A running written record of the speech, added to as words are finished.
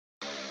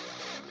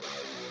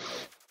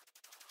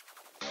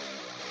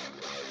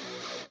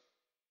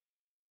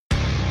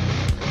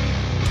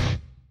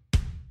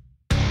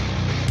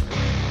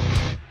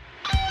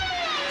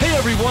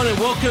everyone, and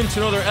welcome to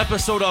another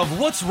episode of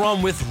What's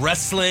Wrong with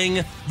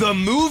Wrestling, the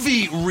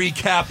movie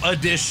recap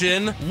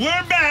edition.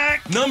 We're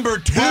back! Number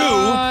 2.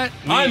 What?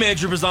 I'm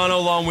Andrew Pisano,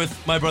 along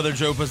with my brother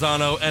Joe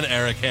Pisano and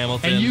Eric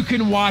Hamilton. And you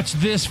can watch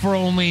this for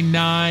only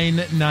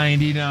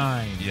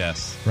 $9.99.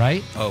 Yes.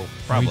 Right? Oh,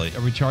 Probably.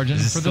 Are we charging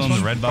Is this for still this in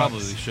the one? red box?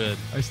 probably should.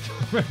 I still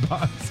red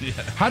box. Yeah.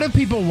 How do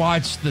people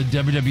watch the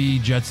WWE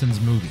Jetsons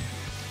movie?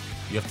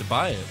 You have to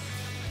buy it.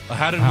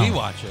 How did How? we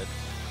watch it?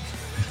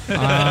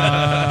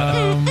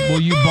 Well,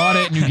 you bought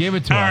it and you gave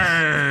it to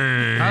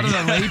us. How do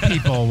the lay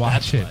people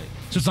watch it? right.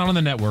 So it's not on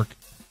the network.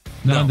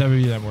 Not on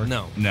WWE Network.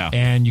 No. No.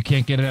 And you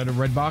can't get it at a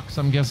Redbox,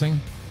 I'm guessing?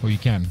 Or you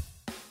can?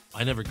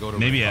 I never go to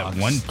Maybe Redbox. at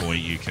one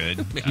point you could.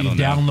 I You don't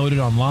know. download it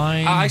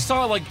online? I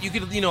saw like you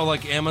could,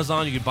 like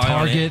Amazon. You could buy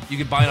Target. You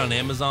could buy it on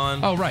Amazon.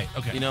 Oh, right.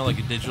 Okay. like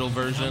a digital How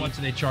version. much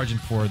are they charging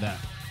for that?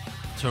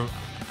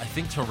 I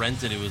think to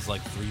rent it, it was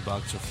like $3 or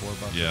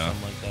 $4 or Yeah.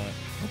 something like that.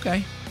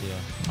 Okay.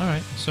 Yeah. All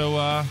right.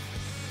 So,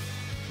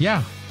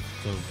 yeah.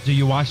 So So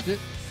you watched it?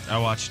 I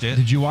watched it.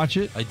 Did you watch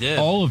it? I did.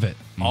 All of it.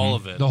 all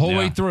of it. The whole Yeah.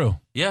 way through.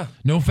 Yeah.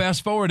 No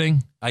fast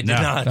forwarding. I did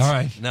No. not. All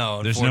right.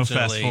 No, There's no fast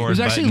unfortunately. forward. It was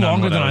actually button on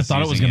longer what than I was thought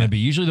it was using going to be.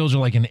 Usually those are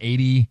like an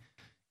 80,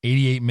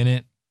 88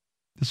 minute.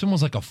 This one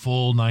was like a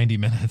full 90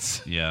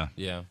 minutes. Yeah.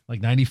 Yeah.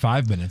 Like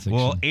 95 minutes. Actually.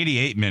 Well,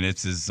 88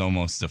 minutes is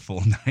almost a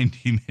full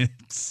 90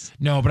 minutes.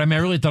 No, but I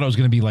really thought it was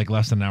going to be like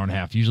less than an hour and a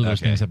half. Usually those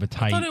Okay. things have a I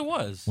thought tight it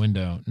was.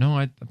 window. No,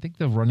 I think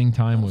the running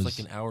time It was was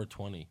like an hour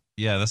 20.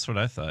 Yeah, that's what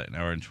I thought. An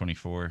hour and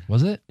 24.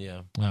 Was it?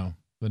 Yeah. No.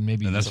 But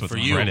maybe. And that's So with for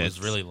you, it credits.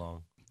 was really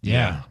long.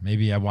 yeah.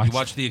 Maybe I watched. You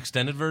watched the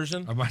extended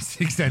version? I watched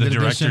the extended The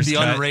edition. director's The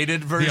cut. unrated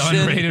version?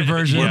 unrated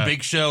version. Where Yeah.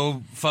 Big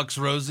Show fucks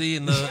Rosie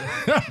in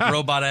the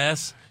robot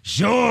ass?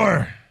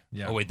 Sure.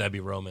 Yeah. Oh, wait, that'd be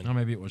Roman. Oh,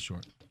 maybe it was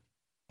short.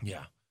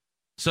 Yeah.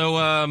 So,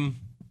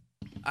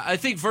 I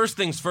think first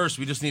things first,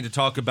 we just need to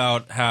talk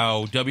about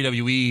how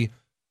WWE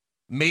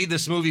made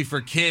this movie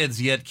for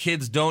kids, yet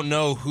kids don't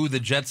know who the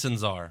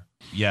Jetsons are.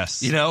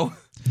 Yes. You know?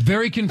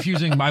 Very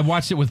confusing. I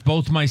watched it with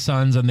both my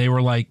sons, and they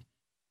were like,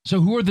 "So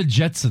who are the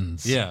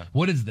Jetsons? Yeah.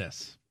 What is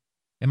this?"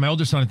 And my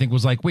older son, I think,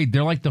 was like, "Wait,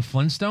 they're like the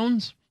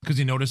Flintstones?" Because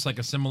he noticed like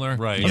a similar.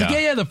 Right. I was like, Yeah.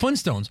 yeah, the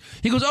Flintstones.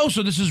 He goes, "Oh,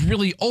 so this is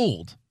really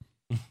old."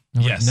 I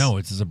was Yes. like, no,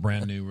 this is a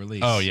brand new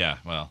release. Oh, yeah.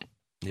 Well,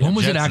 When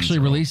was it Jetsons actually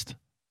are old. released?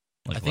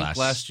 like I think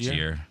last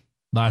year.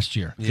 Last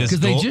year. Yeah. Because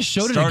they just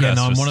showed it again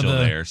Stardust on was one of still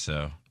the. there,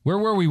 so. Where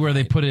were we? Where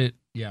they put it?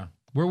 Yeah.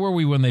 Where were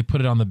we when they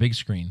put it on the big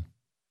screen?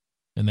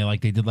 And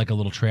they did like a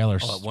little trailer.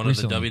 Oh, one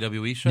recently. of the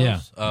WWE shows? Yeah.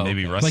 Oh,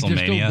 Maybe okay. Like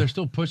WrestleMania. they're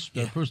still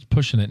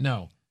pushing it.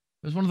 No,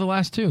 it was one of the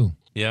last two.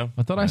 Yeah.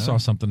 I thought I saw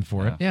something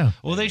for it. Yeah.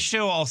 Well, they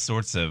show all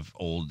sorts of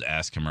old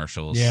ass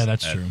commercials. Yeah,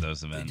 that's at true.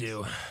 Those events. They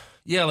do.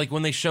 Yeah, like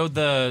when they showed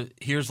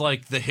here's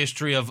like the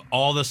history of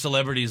all the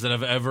celebrities that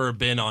have ever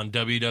been on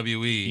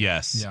WWE.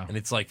 Yes. Yeah. And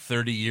it's like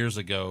 30 years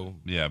ago.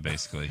 Yeah,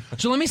 basically.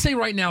 So let me say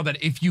right now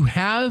that if you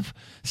have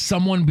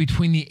someone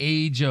between the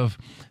age of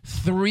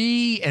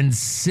 3 and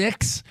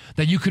 6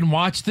 that you can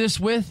watch this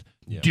with,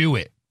 do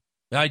it.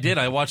 I did.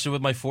 I watched it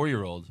with my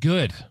 4-year-old.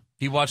 Good.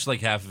 He watched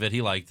like half of it.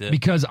 He liked it.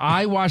 Because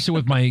I watched it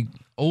with my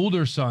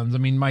older sons. I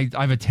mean, I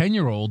have a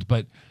 10-year-old,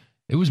 but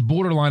it was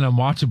borderline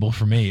unwatchable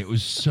for me. It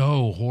was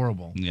so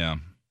horrible. Yeah.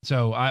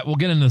 So we'll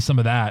get into some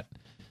of that.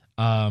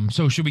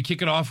 So should we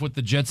kick it off with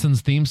the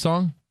Jetsons theme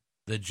song?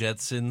 The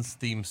Jetsons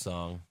theme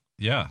song.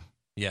 Yeah.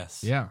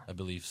 Yes. Yeah. I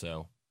believe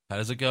so. How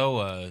does it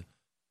go?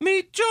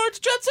 Meet George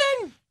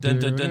Jetson. Dun,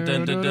 dun, dun,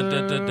 dun, dun, dun,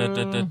 dun, dun, dun,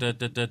 dun, dun,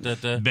 dun, dun, dun,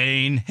 dun.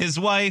 Bane, his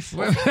wife.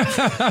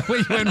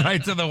 We went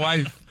right to the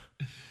wife.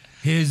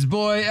 His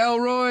boy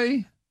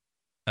Elroy.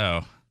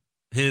 Oh.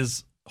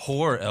 His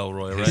whore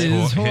Elroy, right?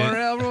 His whore- whore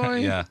Elroy.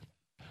 Yeah.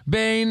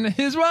 Bane,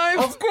 his wife.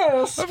 Of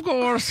course. Of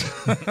course.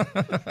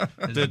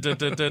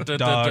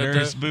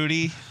 Daughter's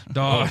booty.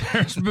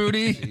 Daughter's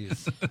booty.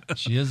 Jeez.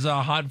 She is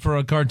hot for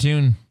a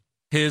cartoon.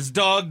 His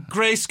dog,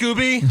 Gray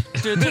Scooby.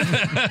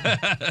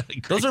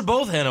 Those are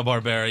both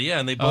Hanna-Barbera, yeah,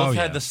 and they both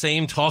yeah. had the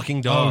same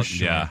talking dog.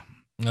 sure. Yeah.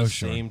 Oh,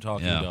 sure. Same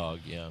talking Yeah. dog,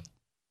 yeah.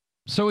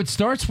 So it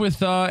starts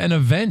with an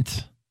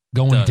event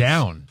going Does.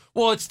 down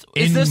Well, is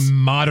in this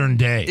modern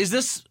day.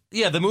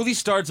 the movie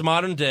starts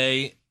modern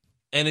day,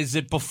 and is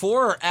it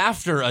before or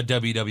after a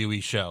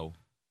WWE show?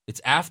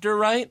 It's after,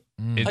 right?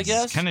 It's I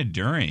guess. kind of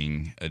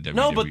during a WWE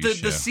No, but the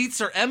show. seats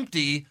are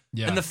empty,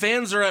 Yeah. and the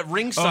fans are at Oh,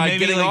 ringside maybe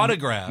getting like-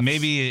 autographs.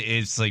 Maybe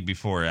it's like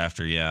before or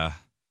after, yeah.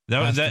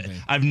 That Has was to that.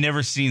 be. I've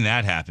never seen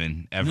that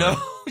happen ever. No,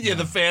 yeah,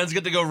 the fans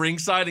get to go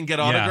ringside and get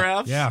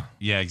autographs. yeah.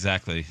 Yeah,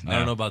 exactly. I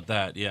don't know about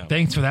that. Yeah,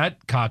 Thanks for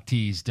that cock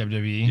tease,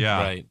 WWE.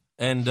 Yeah. right.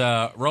 And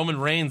Roman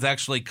Reigns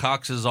actually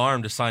cocks his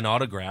arm to sign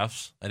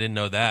autographs. I didn't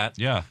know that.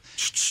 Yeah.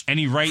 And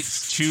he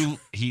writes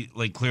he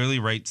clearly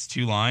writes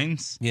 2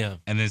 lines, Yeah.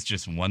 and it's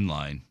just 1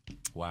 line.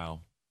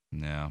 Wow.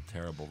 No.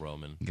 Terrible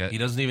Roman. Got- He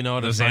doesn't even know how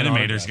to Those sign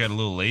animators got autographs. a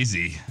little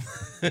lazy.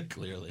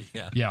 Clearly,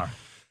 yeah. Yeah.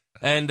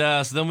 And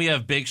so then we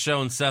have Big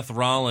Show and Seth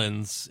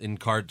Rollins in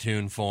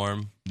cartoon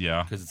form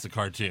Yeah. because it's a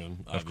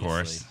cartoon, Of obviously.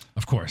 course.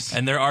 Of course.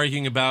 And they're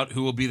arguing about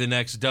who will be the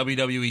next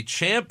WWE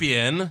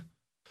champion.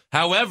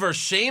 However,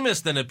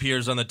 Sheamus then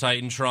appears on the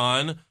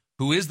Titantron,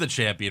 who is the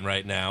champion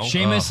right now.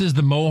 Sheamus is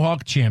the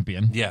Mohawk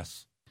champion,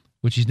 Yes.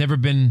 which he's never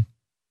been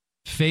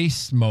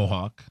face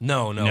Mohawk.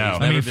 No. No. he's I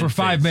never mean, been for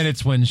 5 face.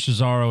 minutes when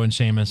Cesaro and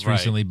Sheamus Right.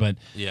 recently, but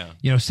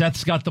Yeah.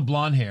 Seth's got the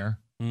blonde hair.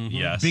 Mhm.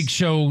 Yes. Big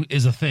Show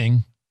is a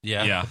thing.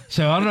 Yeah. Yeah.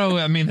 So I don't know.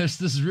 I mean, this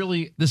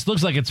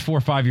looks like it's 4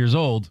 or 5 years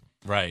old.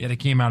 Right. Yet it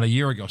came out a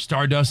year ago.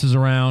 Stardust is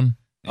around.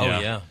 Oh, Yeah.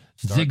 yeah.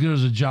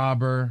 Ziggler's a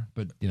jobber,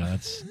 but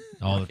that's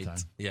all the Right. time.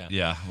 Yeah.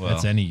 Yeah. Well,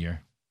 That's any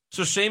year.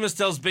 So Sheamus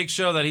tells Big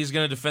Show that he's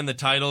going to defend the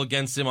title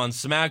against him on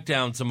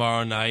SmackDown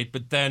tomorrow night,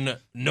 but then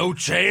no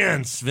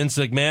chance. Vince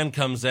McMahon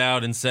comes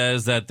out and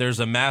says that there's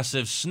a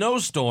massive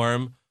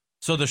snowstorm,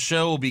 so the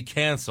show will be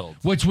canceled.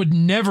 Which would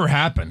never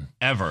happen.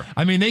 ever.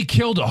 I mean, they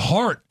killed a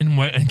Hart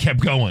and kept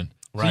going.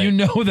 So Right. you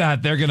know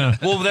that they're gonna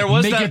Well, there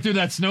was make that- it through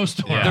that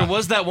snowstorm. Yeah. There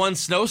was that one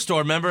snowstorm.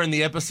 Remember in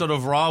the episode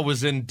of Raw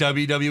was in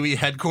WWE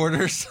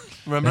headquarters?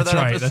 Remember That's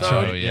that right. episode? That's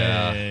right. Oh,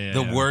 yeah.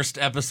 The worst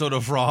episode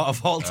of Raw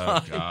of all Oh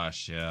time.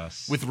 gosh,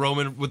 yes. With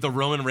the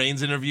Roman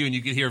Reigns interview, and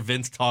you could hear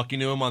Vince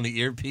talking to him on the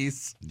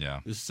earpiece. Yeah.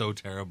 It was so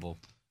terrible.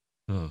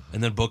 Ugh.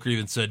 And then Booker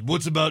even said,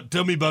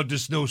 tell me about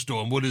this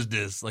snowstorm. What is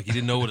this? Like he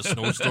didn't know what a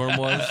snowstorm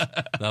was.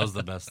 That was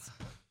the best.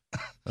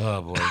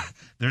 Oh, boy.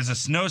 There's a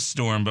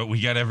snowstorm, but we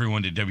got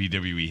everyone to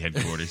WWE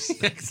headquarters.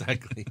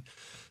 Exactly.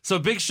 So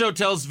Big Show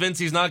tells Vince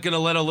he's not going to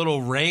let a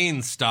little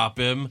rain stop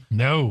him.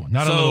 No,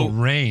 not a So- little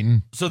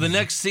rain. So the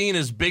next scene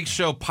is Big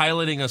Show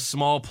piloting a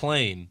small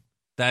plane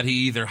that he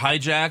either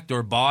hijacked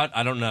or bought.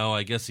 I don't know.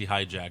 I guess he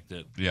hijacked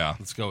it. Yeah.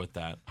 Let's go with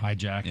that.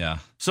 Hijack. Yeah.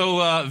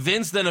 So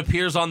Vince then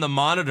appears on the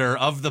monitor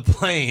of the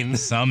plane,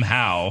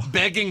 Somehow.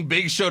 begging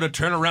Big Show to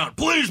turn around.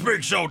 Please,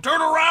 Big Show,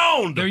 turn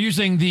around. They're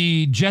using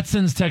the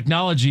Jetsons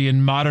technology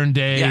in modern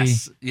day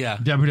Yes. Yeah.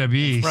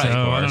 WWE. Right, so of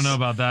I course. don't know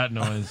about that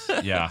noise.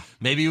 Yeah.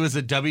 Maybe it was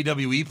a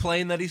WWE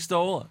plane that he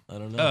stole. I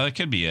don't know. It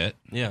could be it.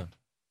 Yeah.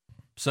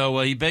 So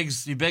he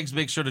begs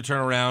Big Show to turn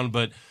around,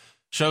 but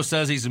Show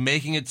says he's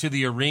making it to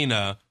the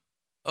arena.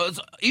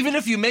 Even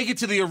if you make it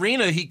to the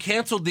arena, he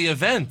canceled the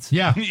event.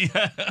 Yeah.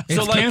 Yeah. It's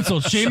So, like-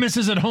 canceled. Sheamus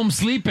is at home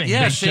sleeping.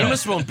 Yeah, Big Show.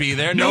 Sheamus won't be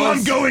there. No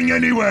one's going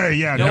anyway.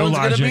 Yeah, No no, one's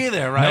gonna logic. be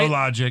there, right? No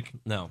logic.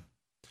 No.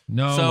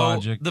 No So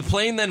logic. the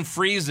plane then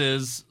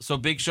freezes, so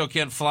Big Show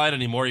can't fly it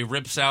anymore. He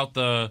rips out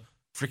the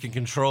freaking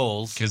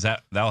controls. Because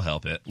that'll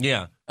help it.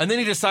 Yeah. And then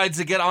he decides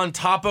to get on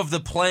top of the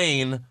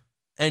plane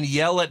and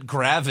yell at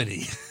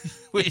gravity,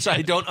 which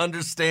I don't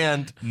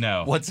understand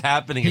No. what's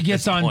happening He at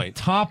gets this on point.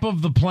 top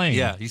of the plane.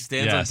 Yeah, he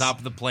stands Yes. on top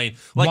of the plane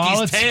like While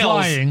he's it's Tails,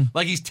 flying.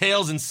 like he's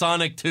Tails in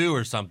Sonic 2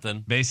 or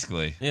something.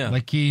 Basically. Yeah.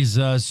 Like he's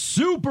a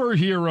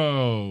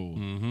superhero.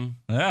 Mm-hmm.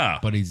 Yeah.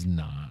 But he's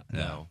not.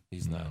 No,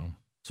 he's not.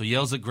 So he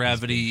yells at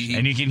gravity. He-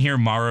 And you can hear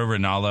Mauro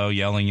Ronaldo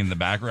yelling in the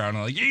background,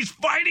 like, he's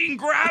fighting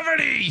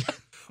gravity.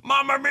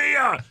 Mamma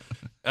mia!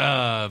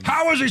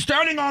 How is he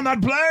standing on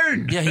that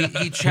plane? Yeah,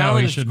 he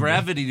challenged shouldn't be.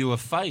 gravity to a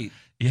fight.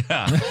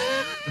 Yeah.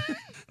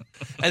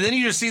 And then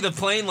you just see the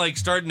plane like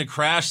starting to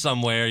crash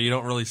somewhere. You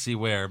don't really see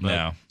where, but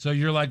No. So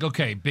you're like,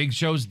 okay, Big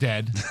Show's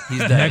dead. he's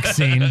dead. Next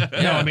scene.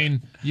 No, I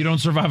mean, you don't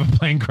survive a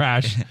plane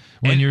crash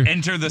when you're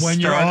Enter the when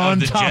you're start of on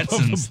the top of the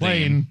Jetsons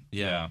plane. theme.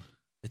 Yeah.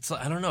 It's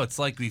like, I don't know. It's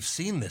like we've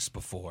seen this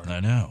before. I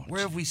know.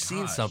 Where have we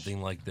seen Gosh.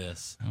 something like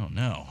this? I don't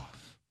know.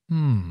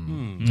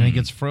 And he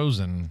gets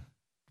frozen.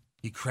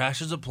 He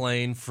crashes a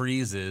plane,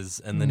 freezes,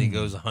 and then he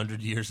goes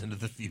 100 years into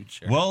the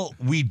future. Well,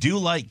 we do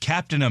like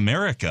Captain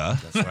America.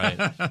 That's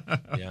right.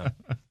 Yeah.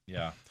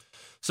 Yeah.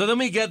 So then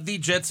we get the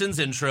Jetsons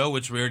intro,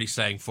 which we already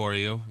sang for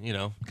you. You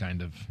know,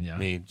 Kind of, yeah.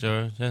 me,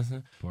 George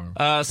Jetson.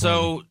 Poor-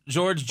 So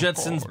George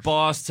Jetson's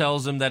boss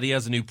tells him that he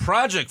has a new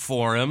project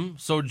for him.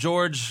 So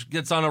George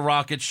gets on a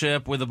rocket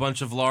ship with a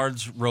bunch of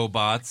large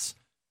robots.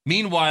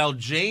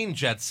 Jane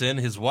Jetson,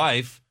 his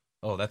wife,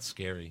 oh, that's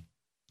scary.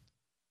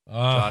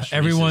 Josh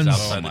everyone's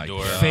releases outside Oh the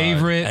door,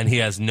 favorite. and he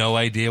has no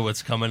idea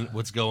what's going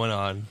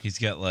on. He's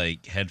got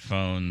like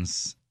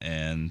headphones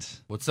and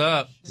What's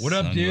up? What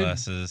up, dude?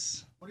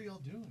 sunglasses.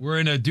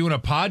 We're doing a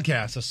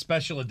podcast, a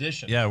special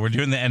edition. Yeah, we're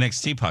doing the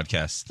NXT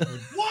podcast.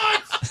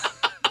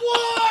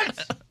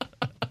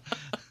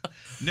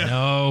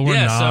 No, we're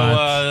yeah. not.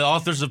 So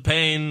Authors of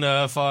Pain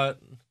fought.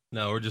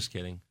 No, we're just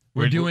kidding.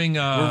 we're doing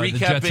We're the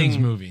recapping Jetsons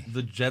movie.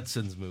 The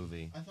Jetsons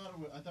movie. I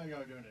thought you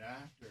were doing it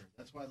after.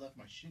 That's why I left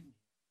my shit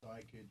so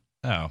I could.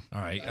 Oh.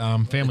 All right,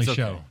 family It's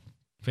okay. show.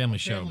 Family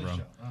show, bro.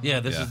 Yeah,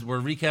 Yeah. we're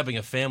recapping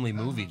a family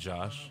movie,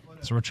 Josh.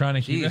 So we're trying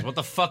to keep Jeez, what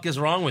the fuck is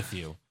wrong with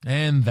you?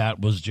 And that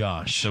was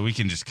Josh. So we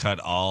can just cut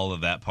all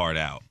of that part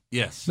out.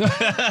 Yes.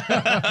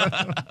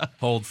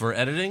 Hold for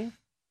editing.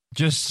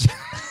 Just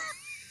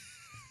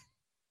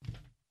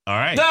All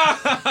right.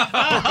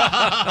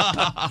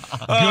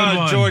 Good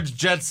one. George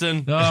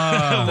Jetson.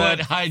 What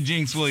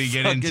hijinks will you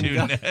get Fucking into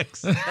guy.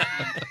 next?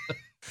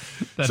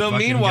 that So fucking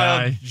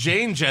meanwhile, guy.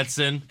 Jane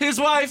Jetson, his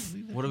wife.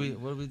 What are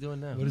we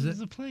doing now? What is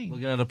it? a plane.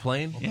 Looking at a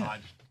plane? Yeah.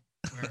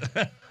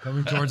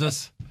 Coming towards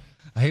us.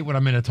 I hate when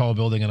I'm in a tall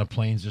building and a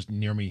plane's just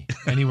near me,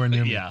 anywhere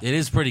near me. Yeah. It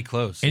is pretty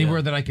close. Anywhere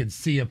yeah. that I could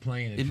see a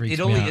plane, it freaks It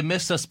me only out. it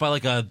missed us by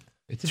like a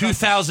It's about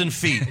 2,000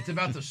 feet. It's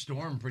about to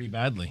storm pretty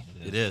badly.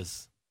 It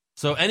is.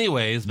 So,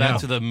 anyways, back Yeah.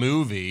 to the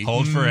movie.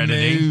 Hold for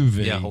editing.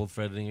 Movie. Yeah, hold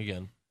for editing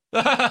again.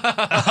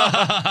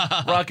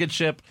 Rocket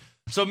ship.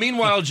 So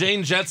meanwhile,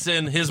 Jane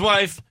Jetson, his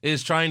wife,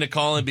 is trying to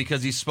call him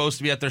because he's supposed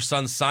to be at their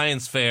son's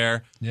science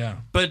fair. Yeah.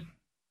 But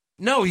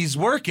no, he's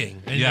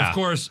working. And Yeah. of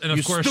course,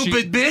 You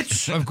stupid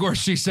bitch. Of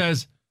course, she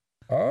says,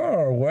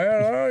 "Oh,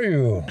 where are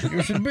you?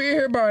 You should be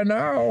here by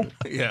now."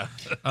 Yeah.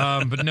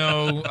 But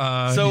no.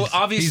 So he's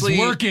obviously,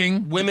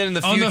 working women in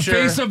the on future. the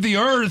face of the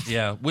earth.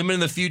 Yeah, women in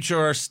the future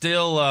are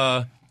still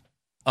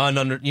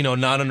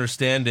not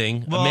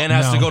understanding. Well, a man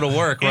has to no. go to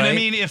work, right? And I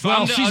mean, if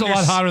Well, I'm to she's a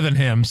lot hotter than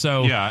him,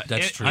 so Yeah,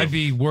 That's true. I'd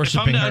be If I'm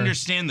worshiping to her.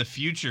 understand the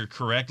future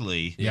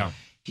correctly, Yeah.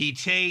 he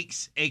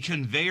takes a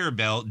conveyor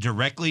belt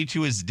directly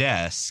to his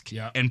desk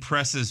Yeah. and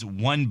presses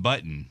one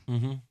button, That's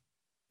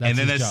and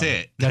then his that's job.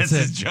 it. That's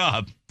his it.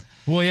 job.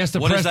 Well, he has to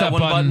what press does that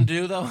one button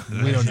do, though?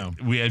 We don't know.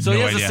 We had So no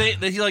he has idea. the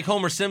same. He's like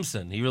Homer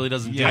Simpson. He really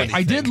doesn't do Yeah. anything.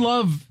 I did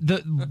love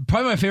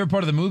probably my favorite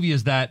part of the movie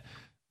is that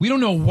we don't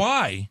know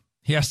why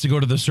he has to go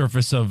to the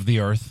surface of the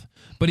earth,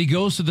 but he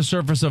goes to the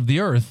surface of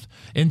the earth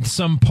in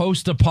some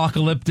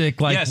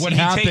post-apocalyptic yes, what he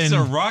happened. takes a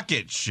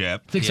rocket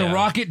ship takes Yeah. a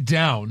rocket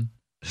down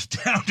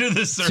down to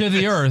the surface. to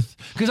the earth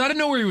because I didn't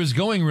know where he was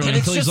going really And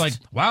it's until he's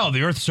just- like, "Wow,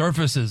 the Earth's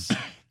surface is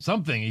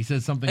something." He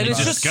says something And about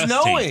it's just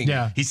Disgusting. snowing.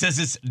 yeah. He says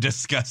it's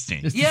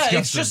disgusting. It's Yeah,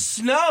 it's disgusting. just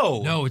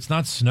snow. No, it's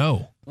not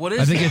snow. What is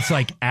I think it? it's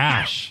like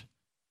ash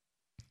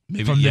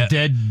Maybe from yeah, the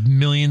dead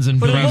millions and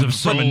But it billions of looks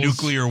souls from a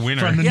nuclear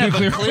winter. From the Yeah,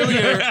 nuclear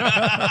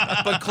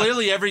but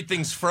clearly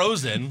everything's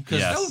frozen because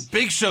Yes.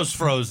 Big Show's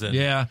frozen.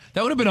 Yeah,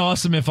 that would have been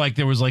awesome if like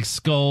there was like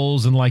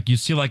skulls and like you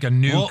see like a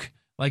nuke Well-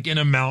 like in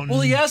a mountain.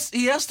 Well, he asked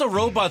the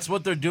robots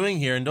what they're doing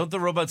here, and don't the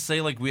robots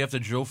say like we have to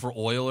drill for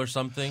oil or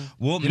something?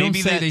 Well, They don't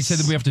maybe say they said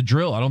that we have to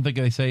drill. I don't think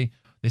they say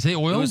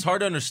oil. It was hard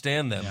to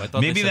understand them. I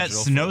thought maybe they said that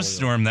drill for oil.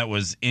 snowstorm that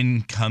was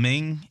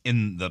incoming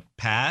in the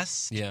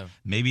past. Yeah.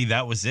 Maybe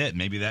that was it.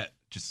 Maybe that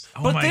just.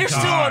 Oh But my they're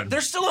God. they're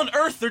still on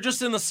Earth. They're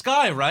just in the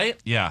sky, right?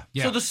 Yeah.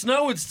 Yeah. So the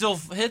snow would still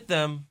hit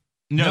them.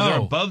 No, they're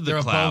above the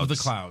they're clouds. above the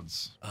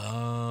clouds.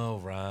 Oh,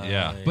 right.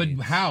 Yeah. But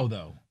how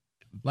though?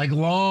 Like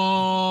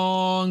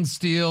long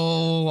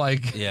steel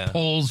like Yeah.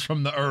 poles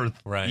from the earth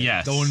Right.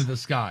 Yes. go into the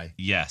sky,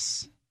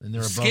 Yes. and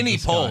they're above Skinny the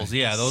sky. poles.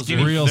 Yeah, those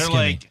Skinny- are. Real they're skinny.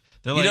 like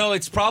they're You like know,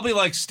 it's probably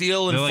like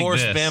steel they're like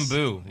enforced this.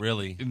 bamboo.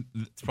 Really,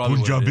 it's probably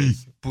what it Punjabi.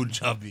 is.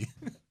 Punjabi.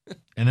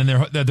 And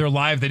then they're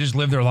live. They just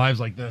live their lives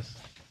like this.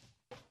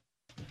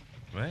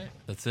 right.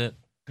 That's it.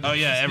 Oh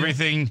yeah,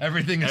 everything.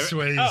 Everything is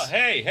sways. Oh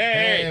hey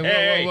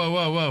Hey,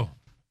 whoa.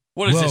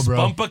 What is Whoa, this, bro.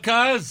 bumper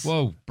cars?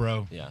 Whoa,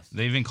 bro. Yes.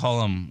 They even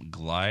call them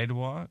glide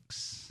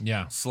walks.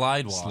 Yeah.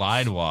 Slide walks.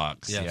 Slide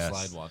walks. Yeah, yes.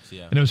 slide walks.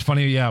 Yeah. And it was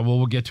funny, yeah,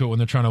 we'll get to it when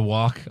they're trying to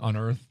walk on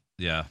Earth.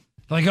 Yeah.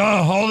 Like, oh,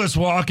 all this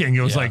walking.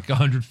 It was Yeah. like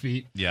 100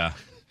 feet. Yeah.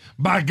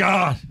 My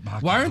God.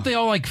 Why aren't they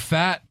all like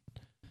fat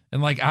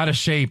and like out of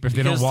shape if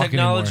they Because don't walk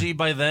technology anymore?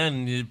 by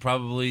then, you'd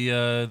probably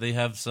they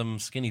have some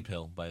skinny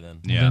pill by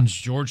then. Yeah. Then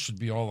George should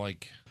be all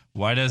like,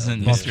 Why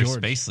doesn't Buff Mr.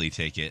 George. Spacely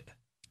take it?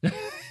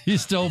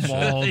 he's still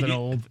bald and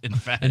old In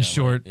fact, and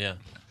short. Yeah.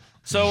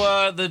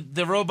 So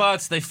the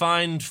robots, they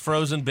find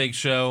frozen Big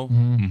Show.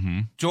 Mm-hmm.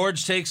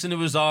 George takes into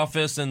his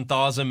office and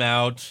thaws him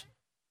out.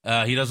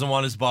 He doesn't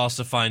want his boss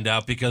to find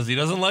out because he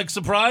doesn't like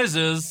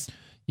surprises.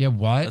 Yeah,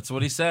 what? That's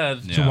what he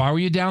said. Yeah. So why were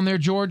you down there,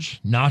 George?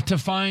 Not to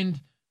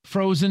find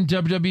frozen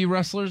WWE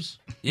wrestlers?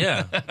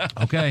 Yeah.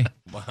 Okay.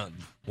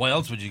 Why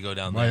else would you go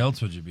down there? Why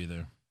else would you be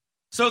there?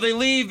 So they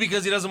leave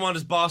because he doesn't want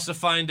his boss to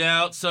find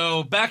out.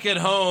 So back at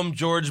home,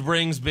 George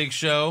brings Big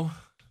Show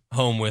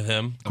home with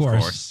him, Of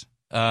course.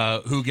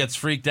 who gets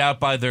freaked out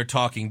by their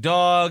talking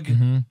dog.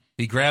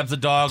 He grabs the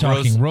dog.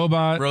 Talking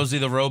robot. Rosie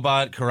the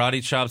robot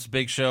karate chops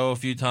Big Show a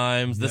few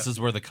times. This is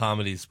where the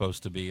comedy's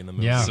supposed to be in the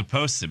movie. Yeah.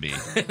 supposed to be.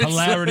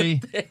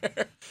 Hilarity.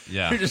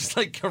 Yeah. They're just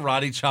like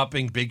karate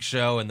chopping Big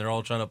Show, and they're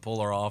all trying to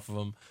pull her off of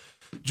him.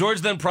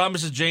 George then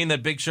promises Jane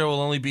that Big Show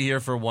will only be here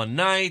for one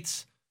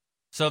night.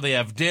 So they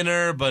have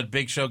dinner, but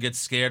Big Show gets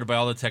scared by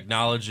all the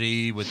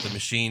technology with the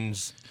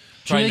machines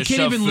trying to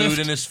shove food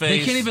in his face.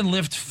 They can't even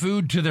lift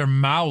food to their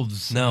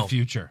mouths in No. the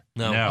future.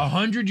 No. No.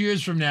 100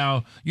 years from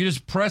now, you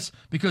just press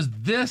because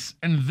this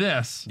and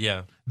this.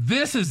 Yeah,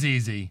 This is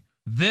easy.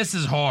 This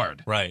is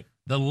hard. right.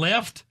 The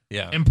lift,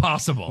 Yeah.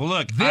 impossible. Well,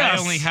 look, This, I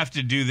only have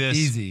to do this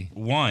easy.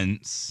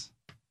 once.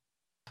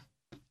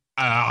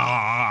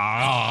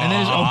 And they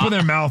just open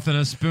their mouth and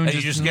a spoon. And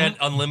you just get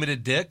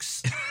unlimited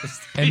dicks.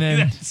 and then,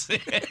 That's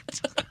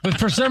it. but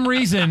for some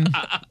reason,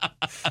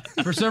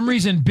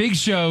 Big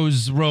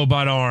Show's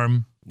robot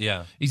arm.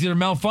 Yeah. He's either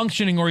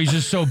malfunctioning or he's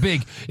just so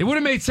big. It would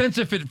have made sense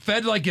if it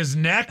fed like his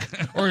neck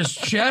or his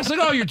chest. Like,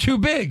 oh, you're too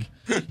big.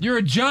 You're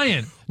a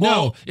giant.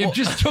 No, it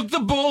just took the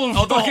bowl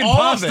of fucking all of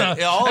pasta it.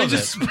 Yeah, all and of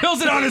just it.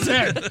 spills it on his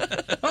head.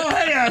 Oh,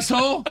 hey,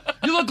 asshole.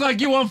 You look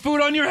like you want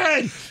food on your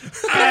head.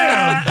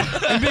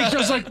 And Big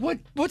Show's like,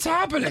 what's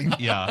happening?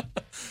 Yeah.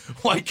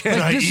 Why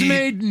can't I This eat?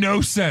 made no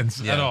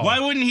sense at all. Why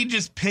wouldn't he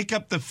just pick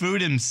up the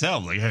food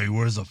himself? Like, hey,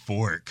 where's a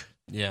fork?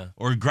 Yeah.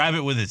 Or grab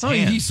it with his Oh,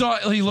 hand.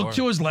 he looked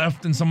to his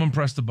left and someone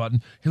pressed the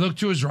button. He looked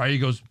to his right. He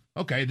goes,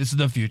 Okay, this is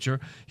the future.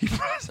 He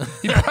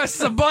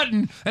presses a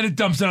button and it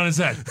dumps it on his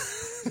head.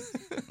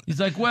 He's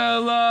like,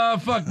 well,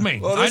 fuck me.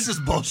 Well, this is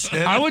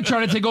bullshit. I would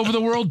try to take over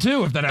the world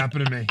too if that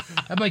happened to me.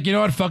 I'd be like, you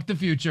know what? Fuck the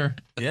future.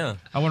 Yeah.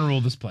 I want to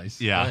rule this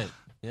place. Yeah. Right.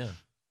 Yeah.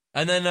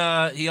 And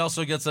then he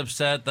also gets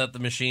upset that the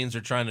machines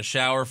are trying to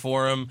shower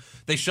for him.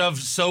 They shove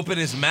soap in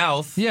his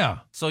mouth. Yeah.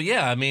 So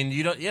yeah, I mean,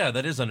 you don't. Yeah,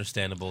 that is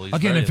understandable. He's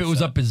Again, very if it was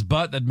upset. up his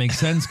butt, that makes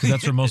sense because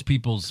that's where most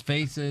people's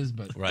face is.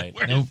 But right.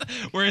 nope,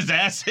 Where his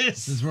ass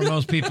this is. is where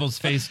most people's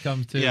face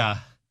comes to. Yeah.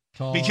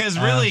 Tall Because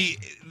ass. really,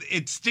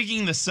 it's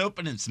sticking the soap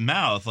in its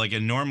mouth like a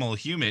normal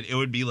human. It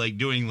would be like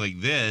doing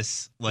like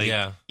this, like,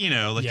 Yeah.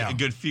 like Yeah. a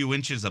good few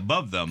inches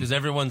above them. Because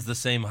everyone's the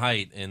same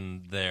height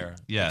in there,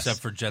 Yes.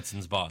 except for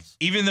Jetson's boss.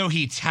 Even though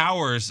he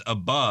towers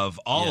above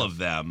all Yes. of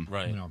them,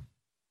 Right. You know,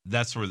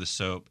 that's where the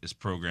soap is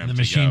programmed and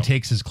the machine to go.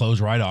 takes his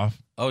clothes right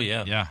off. Oh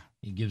yeah. Yeah.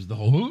 He gives the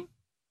whole.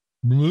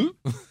 You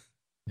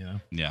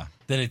know, Yeah.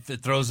 Then it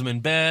throws him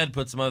in bed,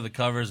 puts him under the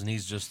covers, and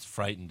he's just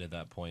frightened at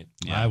that point.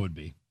 Yeah. I would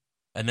be.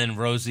 And then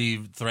Rosie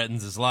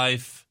threatens his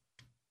life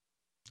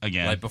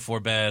Again. right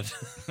before bed.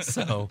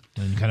 So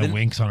And kind of Then-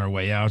 winks on her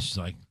way out. She's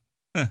like,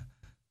 and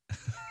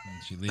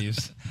she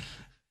leaves.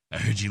 I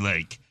heard you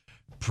like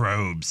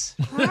probes.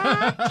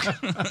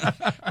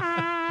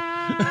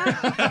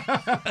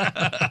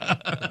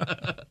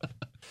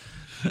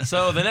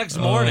 So the next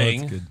Oh,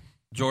 morning, that's good.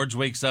 George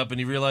wakes up and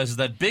he realizes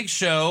that Big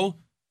Show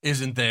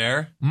isn't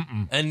there,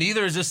 Mm-mm. and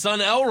neither is his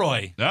son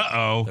Elroy.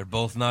 Uh-oh. They're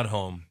both not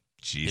home.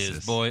 Jesus.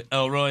 His boy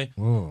Elroy.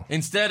 Whoa.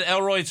 Instead,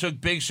 Elroy took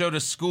Big Show to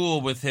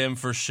school with him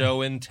for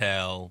show and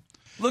tell.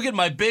 Look at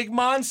my big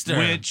monster.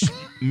 Which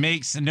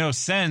makes no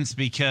sense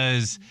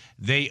because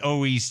they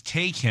always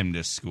take him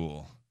to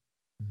school.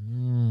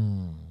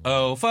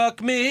 Oh,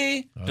 fuck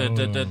me.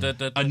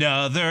 Oh.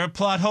 Another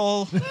plot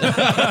hole.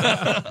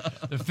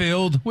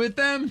 Filled with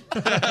them.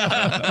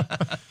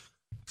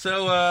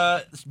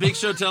 So Big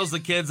Show tells the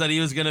kids that he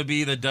was going to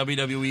be the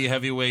WWE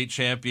heavyweight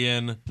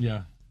champion,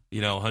 Yeah.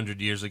 100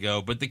 years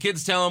ago. But the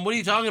kids tell him, what are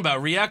you talking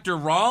about? Reactor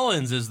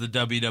Rollins is the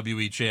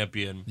WWE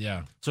champion.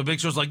 Yeah. So Big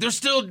Show's like, there's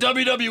still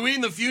WWE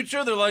in the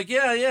future? They're like,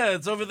 yeah,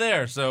 it's over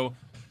there. So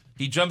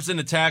he jumps in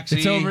a taxi.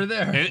 It's over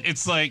there.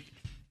 It's like,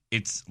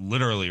 it's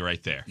literally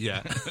right there.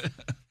 Yeah.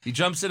 He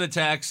jumps in a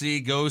taxi,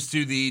 goes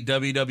to the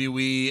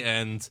WWE,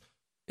 and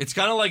it's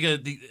kind of like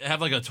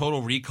have like a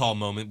Total Recall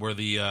moment where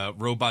the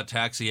robot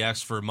taxi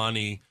asks for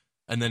money,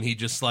 and then he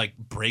just like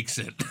breaks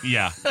it.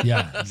 Yeah.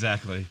 Yeah.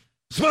 Exactly.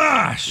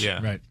 Smash.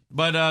 Yeah. Right.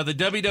 But the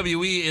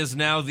WWE is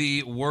now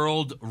the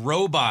World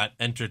Robot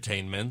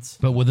Entertainment.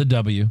 But with a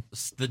W.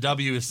 The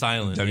W is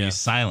silent. W yeah.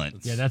 silent.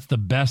 Yeah, that's the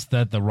best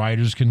that the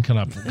writers can come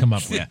up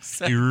with. Yeah. We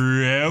still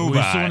want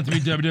Robot. it to be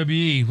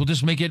WWE. We'll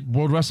just make it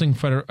World Wrestling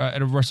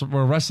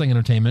World Wrestling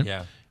Entertainment.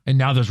 Yeah. And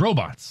now there's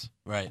robots.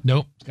 Right.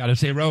 Nope. Got to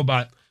say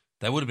robot.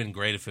 That would have been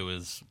great if it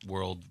was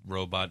World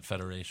Robot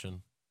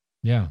Federation.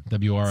 Yeah.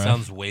 WRF.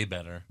 Sounds way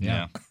better.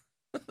 Yeah.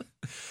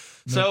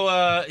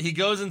 So he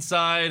goes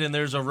inside, and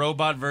there's a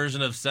robot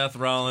version of Seth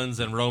Rollins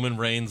and Roman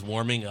Reigns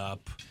warming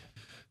up.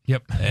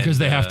 Yep. Because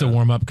they have to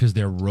warm up because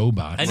they're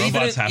robots. And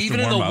Robots have to even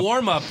in warm the up.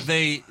 warm up,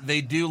 they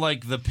do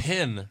like the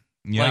pin.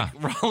 Yeah.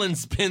 Like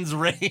Rollins pins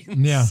Reigns.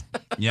 Yeah.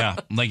 Yeah.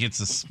 Like it's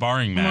a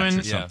sparring match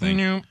or Yeah.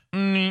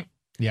 something.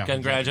 Yeah.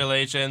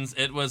 Congratulations.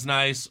 It was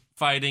nice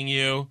fighting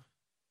you.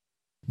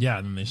 Yeah.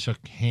 And then they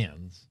shook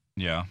hands.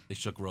 Yeah. They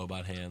shook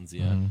robot hands,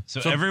 yeah. Mm-hmm. So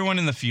everyone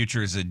in the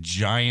future is a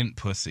giant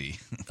pussy.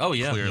 Oh,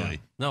 yeah.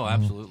 Clearly. No,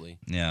 absolutely.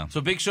 Yeah.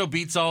 So Big Show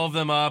beats all of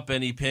them up,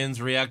 and he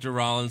pins Reactor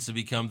Rollins to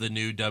become the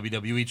new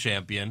WWE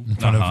champion In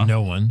front Uh-huh. of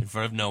no one. in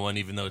front of no one,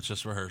 even though it's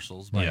just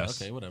rehearsals. But Yes.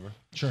 okay, whatever.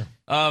 Sure.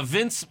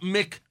 Vince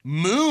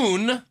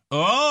McMoon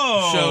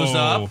Oh. shows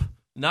up.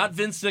 Not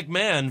Vince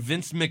McMahon,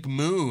 Vince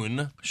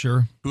McMoon,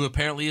 Sure. who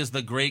apparently is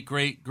the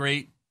great.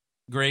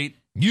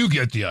 You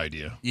get the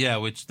idea. Yeah,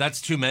 which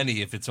that's too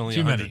many if it's only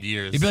Too 100 many.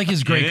 years. It'd be like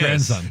his great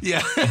grandson.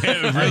 yeah.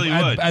 It really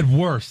at, would. At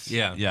worst.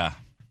 Yeah. Yeah.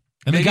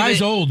 And Maybe the guy's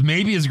they- old.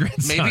 Maybe his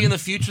grandson. Maybe in the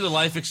future, the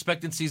life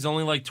expectancy is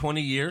only like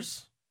 20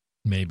 years.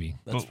 Maybe.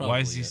 That's But why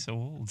is probably he it. so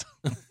old?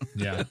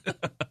 Yeah.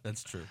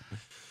 That's true.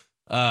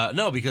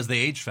 No, because they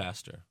age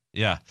faster.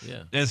 Yeah.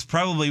 Yeah, It's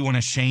probably one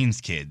of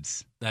Shane's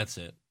kids. that's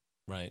it.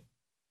 Right.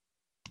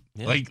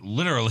 Yeah. Like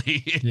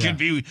literally, it Yeah. could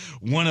be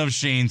one of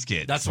Shane's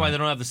kids. That's why they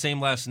don't have the same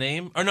last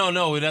name. Or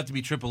no, it'd have to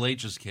be Triple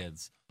H's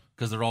kids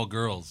because they're all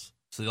girls.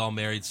 So they all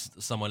married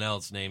someone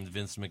else named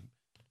Vince Mc.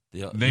 They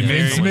yeah, married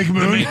Vince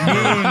McMahon. the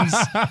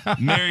McMoons.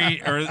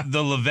 Married or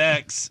the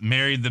Levesques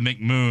married the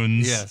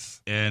McMoons.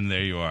 Yes. And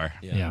there you are.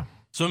 Yeah.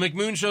 So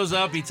McMoon shows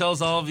up. He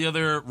tells all of the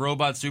other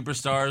robot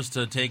superstars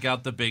to take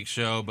out the Big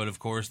Show, but of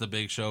course the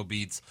Big Show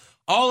beats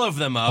all of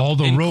them up. All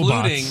the including,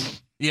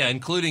 robots. Yeah,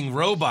 including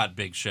Robot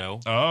Big Show,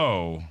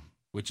 Oh.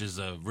 which is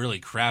a really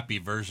crappy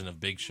version of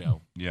Big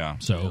Show. Yeah.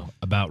 So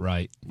about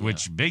right.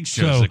 Which Big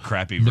Show's So, a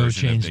crappy no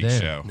version of change Big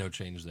there. Show. No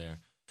change there.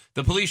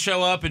 The police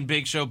show up and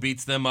Big Show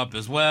beats them up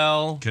as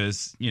well.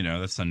 Because,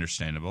 that's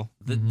understandable.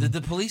 Did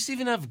the police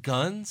even have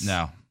guns?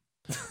 No.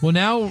 Well,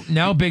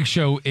 now Big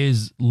Show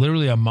is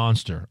literally a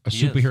monster, a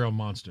He is. superhero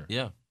monster.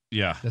 Yeah.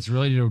 Yeah. that's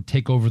ready to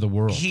take over the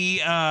world. He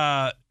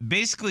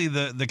basically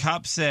the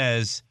cop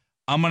says,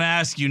 "I'm gonna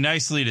ask you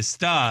nicely to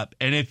stop,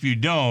 and if you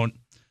don't,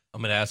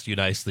 I'm going to ask you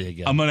nicely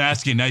again. I'm gonna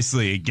ask you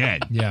nicely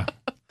again." Yeah.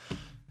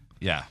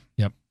 Yeah.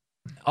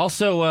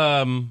 Also,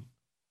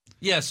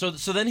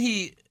 so then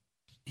he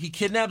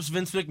kidnaps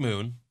Vince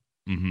McMahon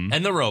Mm-hmm.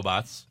 and the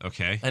robots,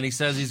 Okay. and he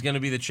says he's going to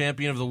be the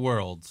champion of the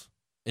world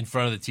in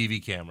front of the TV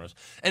cameras.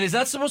 And is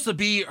that supposed to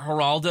be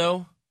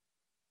Geraldo,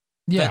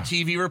 Yeah. that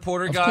TV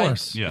reporter Of guy? It's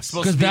course. Yes.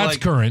 supposed Because to be that's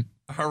like current.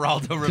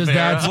 Geraldo 'Cause Rivera.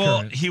 that's-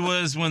 Well, current. he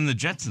was when the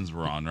Jetsons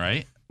were on,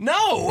 right?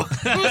 No,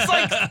 it was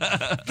like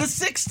the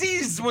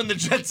 60s when the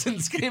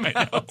Jetsons came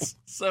out.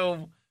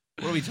 So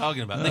what are we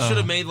talking about? They should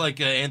have made like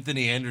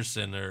Anthony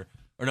Anderson or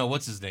no,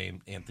 what's his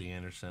name? Anthony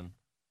Anderson,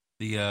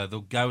 the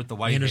guy with the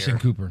white Anderson hair.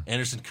 Cooper.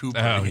 Anderson Cooper.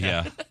 Oh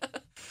yeah.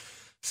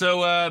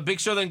 So Big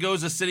Show then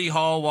goes to City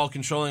Hall while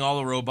controlling all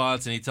the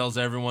robots, and he tells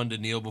everyone to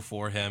kneel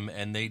before him,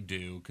 and they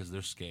do because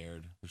they're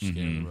scared. They're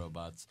scared of the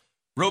robots.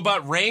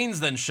 Robot Reigns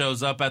then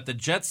shows up at the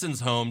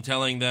Jetsons' home,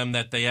 telling them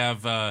that they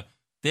have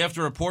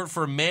to report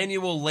for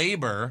manual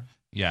labor.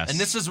 Yes. And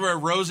this is where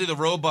Rosie the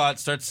robot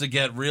starts to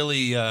get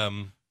really,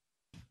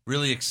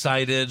 really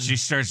excited, She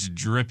starts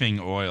dripping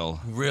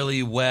oil.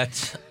 really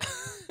wet,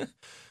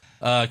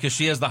 because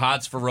she has the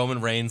hots for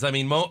Roman Reigns. I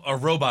mean,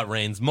 Robot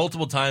Reigns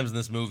multiple times in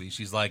this movie.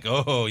 She's like,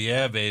 "Oh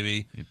yeah,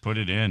 baby, You put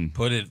it in.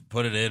 put it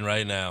in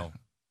right now.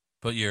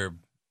 Put your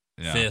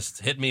Yeah.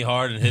 fist, hit me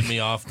hard and hit me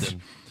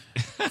often."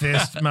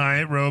 Fist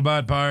my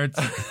robot parts.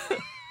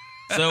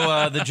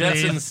 So the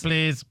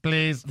Jetsons,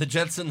 Please. the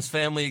Jetsons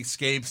family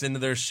escapes into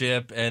their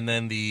ship, and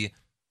then the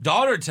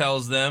daughter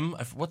tells them,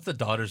 "What's the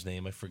daughter's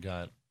name? I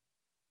forgot."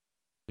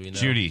 Do we know?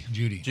 Judy.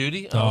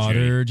 Judy.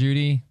 Daughter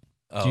Judy.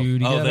 Oh. Judy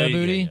got there a you go,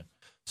 booty? yeah.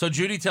 So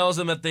Judy tells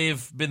them that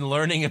they've been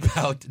learning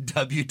about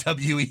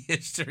WWE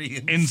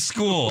history In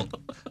school.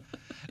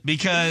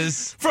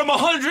 Because from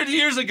 100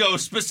 years ago,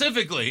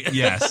 specifically.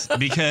 yes,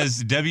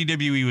 because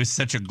WWE was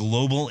such a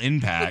global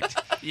impact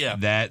Yeah.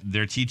 that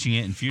they're teaching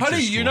it in future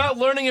Honey, school. you're not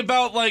learning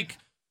about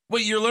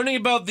you're learning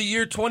about the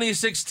year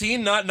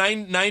 2016, not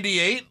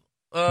 98?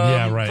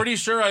 Yeah, right. Pretty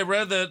sure I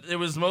read that it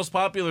was most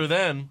popular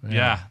then.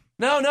 Yeah.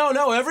 No.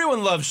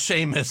 Everyone loves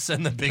Sheamus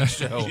and the Big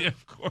Show. Yeah,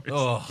 of course.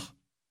 Ugh.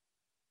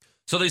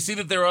 So they see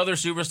that there are other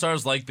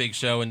superstars like Big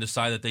Show and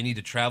decide that they need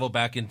to travel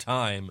back in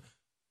time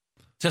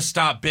to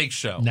stop Big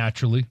Show.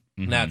 Naturally.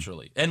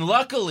 Naturally. And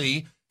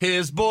luckily,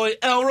 his boy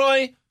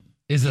Elroy,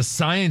 Is a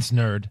science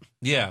nerd,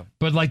 yeah.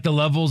 but like the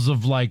levels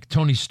of like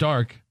Tony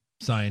Stark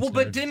science. Well,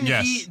 but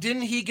nerd.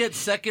 didn't he get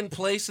second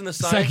place in the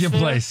science Second fair?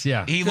 place,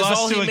 yeah. He 'Cause all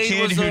lost to he a made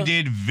kid was who a-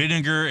 did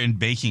vinegar and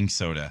baking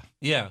soda.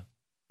 Yeah.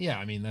 Yeah,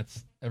 I mean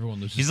that's everyone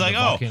loses. He's to like, the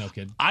 "Oh, volcano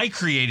kid. I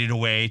created a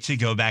way to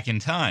go back in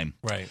time."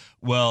 Right.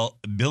 Well,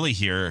 Billy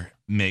here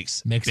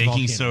makes baking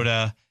volcano.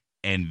 soda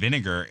and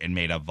vinegar and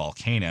made a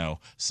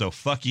volcano. So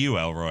fuck you,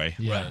 Elroy.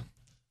 Yeah, Right.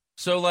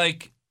 So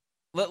let's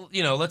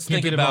can't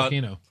think beat a about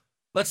volcano.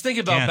 let's think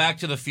about Can't. Back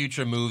to the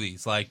Future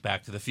movies, like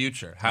Back to the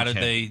Future. How did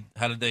Okay.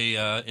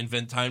 they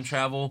invent time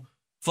travel?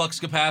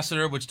 Flux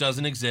capacitor, which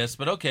doesn't exist,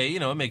 but okay,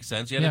 it makes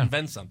sense. You had to Yeah.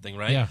 invent something,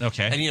 right? Yeah.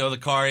 Okay. And the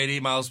car 80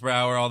 miles per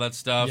hour, all that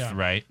stuff. Yeah.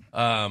 Right.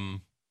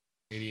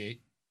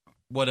 88.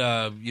 What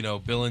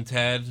Bill and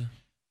Ted,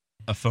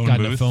 A phone Got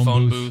in a booth.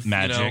 phone booth.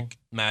 Magic.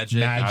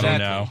 Magic. I don't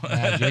know.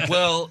 Magic.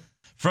 Well,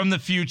 From the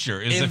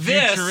future is In a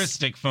this-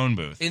 futuristic phone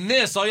booth. in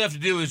this, all you have to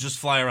do is just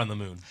fly around the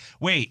moon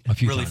Wait, A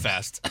few really times.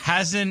 fast.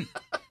 hasn't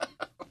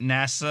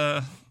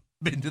NASA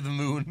Been to the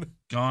moon.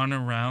 gone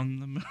around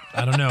the moon?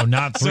 I don't know.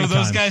 Not So three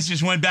those times. guys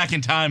just went back in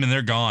time and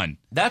they're gone.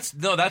 That's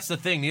the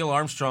thing. Neil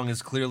Armstrong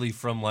is clearly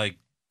from like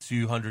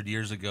 200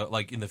 years ago,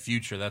 like in the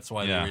future. That's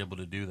why they Yeah. were able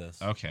to do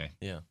this. Okay.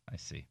 Yeah. I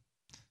see.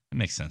 It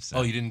makes sense. Then.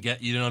 Oh, you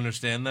didn't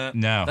understand that?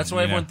 No, That's why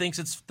yeah. everyone thinks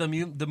it's the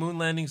moon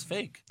landing's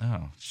fake.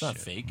 Oh, It's not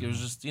fake. It was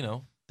just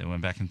They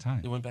went back in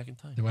time. they went back in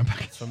time. They went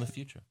back. It's from the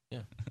future.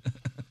 Yeah.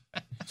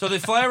 So they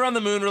fly around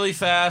the moon really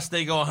fast.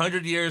 They go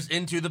 100 years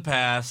into the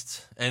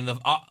past, and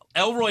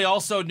Elroy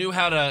also knew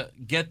how to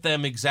get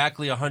them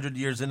exactly 100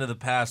 years into the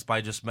past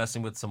by just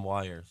messing with some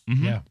wires.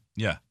 Mhm. Yeah.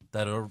 Yeah.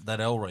 That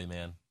Elroy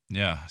man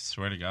Yeah. I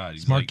swear to God.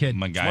 He's Smart like kid.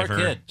 MacGyver. Smart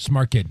kid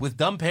Smart kid. with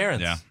dumb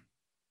parents. Yeah.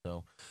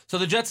 So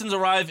the Jetsons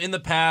arrive in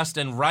the past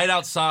and right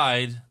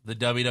outside the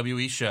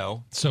WWE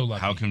show, So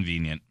lucky. How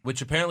convenient.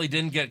 which apparently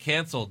didn't get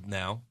canceled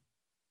now.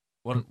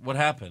 What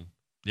happened?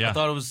 Yeah. I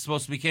thought it was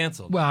supposed to be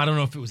canceled. Well, I don't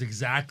know if it was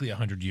exactly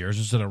 100 years.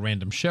 It's at a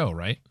random show,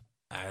 right?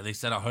 They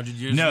said 100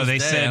 years. No, to they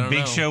this day. I said don't Big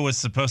know. Show was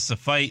supposed to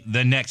fight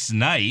the next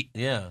night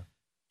Yeah.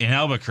 in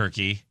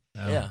Albuquerque,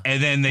 Yeah.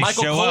 and then they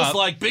Michael show Cole's up.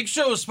 like, Big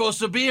Show is supposed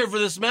to be here for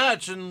this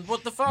match, and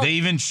what the fuck? They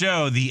even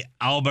show the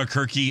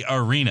Albuquerque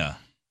Arena.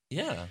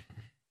 Yeah.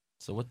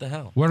 So what the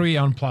hell? What are we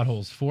on plot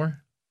holes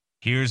for?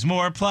 Here's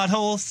more plot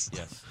holes.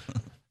 Yes.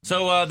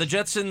 So the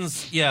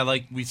Jetsons, yeah,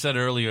 like we said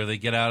earlier, they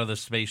get out of the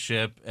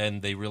spaceship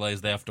and they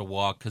realize they have to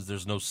walk because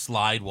there's no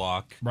slide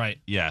walk Right.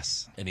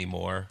 Yes.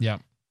 anymore. Yeah.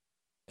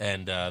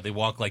 And they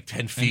walk like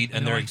 10 feet and,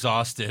 and they're on-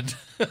 exhausted.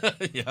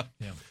 Yeah.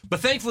 Yeah. But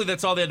thankfully,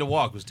 that's all they had to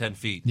walk was 10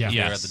 feet. Yeah.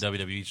 Here at Yes. the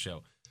WWE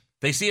show.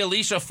 They see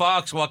Alicia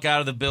Fox walk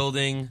out of the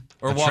building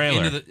or The walk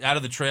trailer. out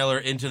of the trailer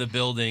into the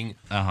building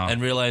Uh-huh.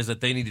 and realize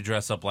that they need to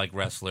dress up like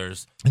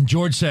wrestlers. And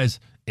George says,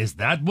 "Is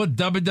that what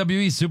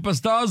WWE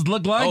superstars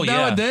look like Oh,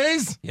 yeah.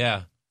 nowadays?"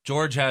 Yeah.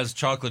 George has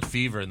chocolate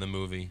fever in the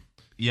movie.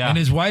 Yeah. And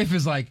his wife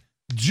is like,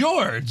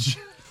 "George."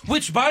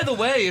 Which, by the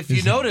way, if you This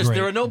is notice, great.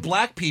 there are no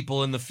black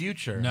people in the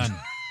future. None.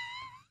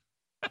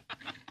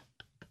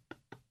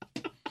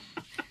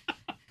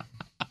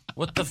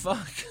 What the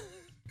fuck?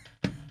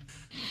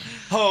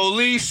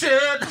 Holy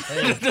shit!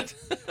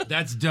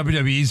 That's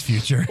WWE's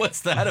future.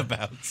 What's that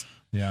about?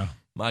 Yeah.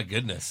 My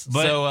goodness.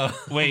 But So,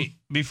 wait,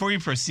 before you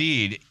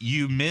proceed,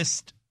 you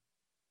missed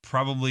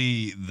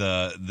probably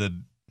the.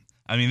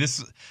 I mean,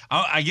 this.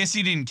 I guess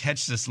you didn't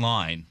catch this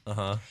line.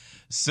 uh-huh.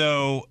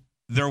 So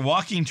they're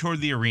walking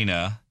toward the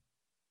arena,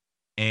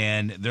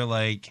 and they're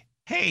like,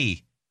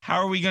 "Hey, how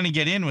are we going to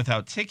get in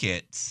without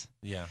tickets?"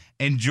 Yeah.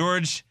 And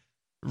George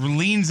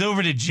leans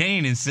over to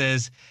Jane and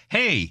says,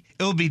 "Hey,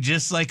 it'll be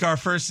just like our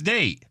first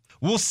date.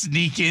 We'll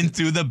sneak in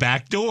through the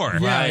back door."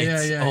 Right.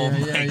 yeah. Oh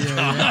my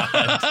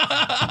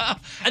yeah.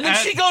 And then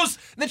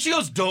she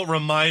goes, "Don't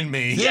remind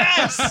me."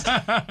 Yes.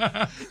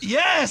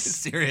 Yes.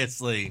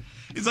 Seriously.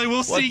 He's like,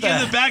 "We'll sneak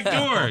in the back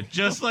door,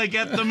 just like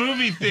at the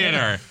movie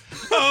theater."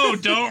 Oh,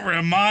 don't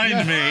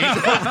remind me.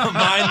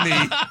 Remind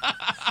me.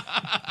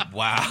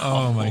 Wow.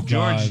 Oh my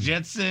God. George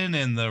Jetson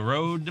and the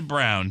Road to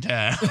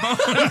Browntown.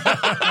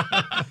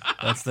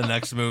 That's the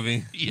next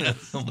movie.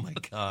 Yes. Oh my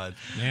God.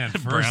 Man,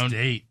 first Brown-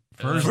 date.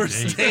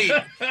 First date.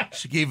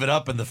 She gave it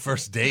up in the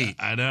first date.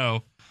 I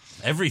know.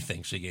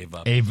 Everything she gave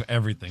up.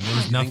 Everything. There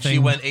was Think nothing. she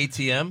went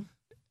ATM?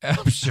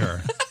 I'm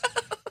sure.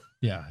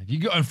 Yeah. You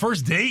go on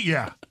first date?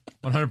 Yeah.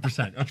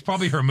 100%. That's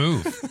probably her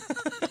move.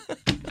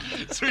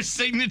 It's her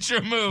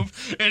signature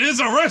move. It is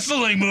a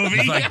wrestling movie.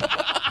 It's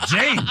like,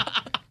 "Jane,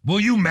 will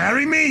you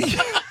marry me?"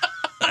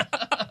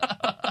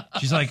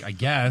 She's like, "I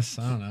guess.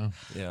 I don't know."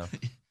 Yeah.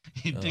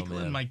 You're Oh,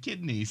 tickling man. my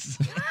kidneys.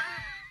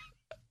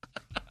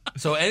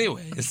 So,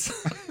 anyways,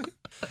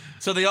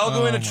 so they all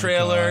go Oh in a my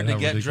trailer God, to how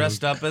get ridiculous.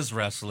 dressed up as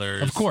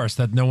wrestlers. Of course,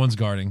 that no one's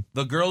guarding.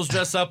 The girls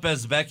dress up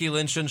as Becky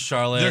Lynch and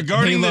Charlotte. They're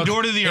guarding They the look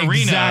door to the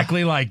arena.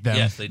 exactly like them.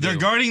 Yes, they do. They're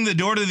guarding the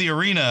door to the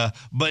arena,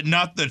 but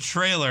not the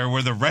trailer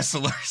where the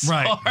wrestlers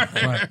Right. are.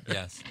 Right.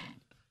 Yes.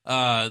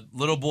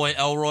 Little boy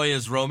Elroy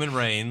is Roman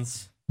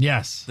Reigns.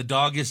 Yes. The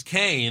dog is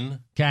Kane.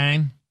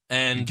 Kane.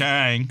 And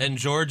Dang.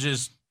 George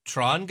is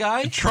Tron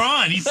guy?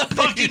 Tron. He's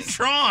fucking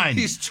Tron.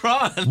 He's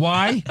Tron.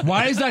 Why?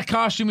 Why is that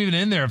costume even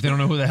in there if they don't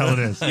know who the hell it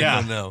is? I Yeah.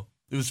 don't know.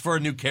 It was for a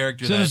new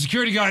character. So the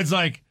security guard's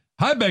like,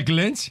 "Hi, Becky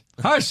Lynch.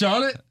 Hi,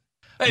 Charlotte.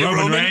 Hey, Roman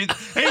Roman.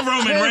 Reigns. Hey,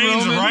 Roman Hey,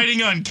 Reigns Roman.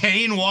 riding on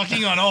Kane,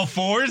 walking on all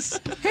fours.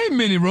 Hey,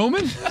 Mini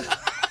Roman."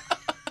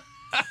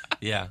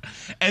 Yeah.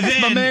 And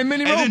then, my man,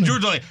 Minnie and then Roman.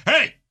 George's like,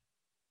 "Hey,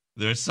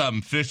 there's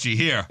something fishy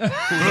here.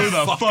 Who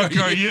the fuck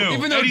are you?"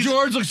 Even though And he's-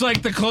 George looks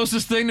like the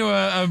closest thing to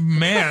a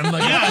man,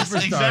 like Yes, a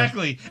superstar.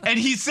 exactly. And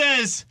he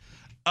says,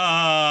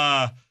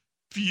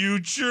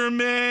 "Future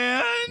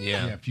man."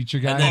 Yeah. Yeah, future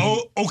guy. And then-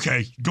 Oh,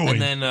 okay. Go And in.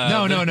 then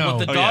No. The Oh,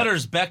 yeah.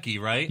 daughter's Becky,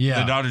 right? yeah.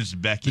 The daughter's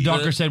Becky. The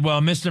doctor said,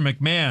 "Well, Mr.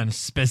 McMahon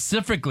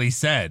specifically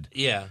said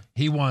Yeah.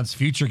 he wants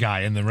future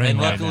guy in the ring." And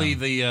right luckily,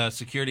 now." the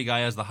security guy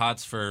has the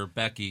hots for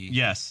Becky.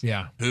 Yes.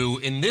 yeah, Who,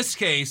 in this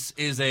case,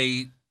 is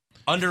a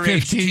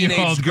underage 15-year-old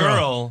teenage girl.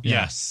 girl.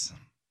 Yeah. Yes.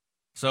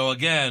 So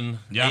again,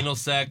 Yeah. anal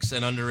sex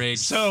and underage.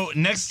 So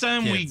next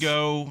time we Kids.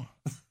 go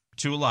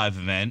to a live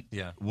event,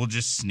 Yeah. we'll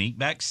just sneak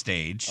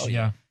backstage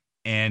yeah.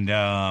 and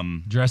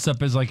Dress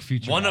up as like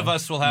future. one guy. of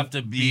us will have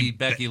to be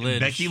Becky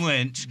Lynch. Becky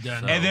Lynch.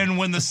 Done. And then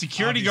when the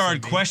security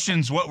guard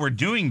questions what we're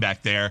doing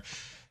back there,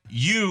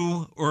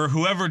 you or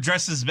whoever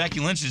dresses Becky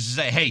Lynch is just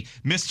say, "Hey,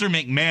 Mr.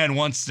 McMahon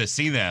wants to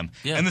see them."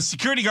 Yeah. And the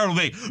security guard will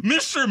be,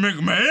 "Mr.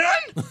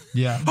 McMahon?"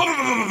 Yeah.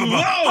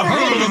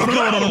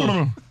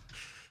 Whoa!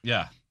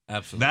 Yeah.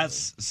 Absolutely.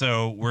 That's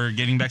so we're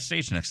getting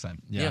backstage next time.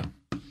 Yeah.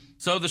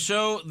 So the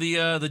show, the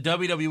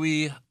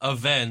WWE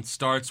event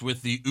starts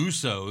with the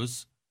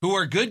Usos, who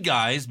are good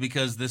guys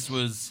because this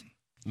was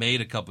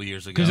made a couple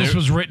years ago. Because this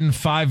was written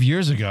 5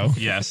 years ago.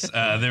 Yes,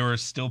 they were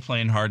still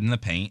playing hard in the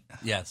paint.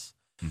 Yes.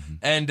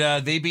 And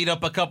they beat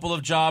up a couple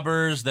of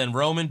jobbers, then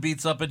Roman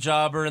beats up a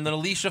jobber, and then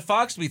Alicia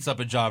Fox beats up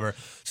a jobber.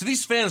 So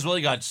these fans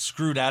really got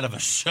screwed out of a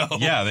show.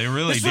 Yeah, they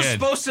really This was did.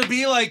 supposed to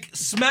be like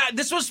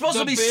This was supposed The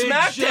to be big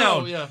SmackDown.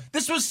 show, yeah.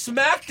 This was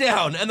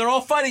SmackDown, and they're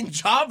all fighting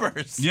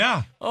jobbers.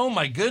 Yeah. Oh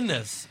my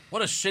goodness.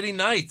 What a shitty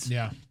night.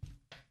 Yeah.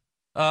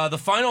 The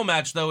final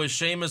match, though, is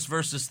Sheamus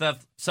versus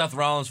Seth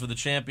Rollins for the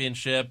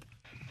championship.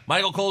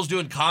 Michael Cole's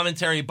doing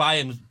commentary by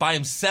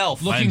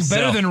himself. Looking better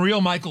himself. than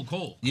real Michael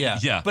Cole. Yeah.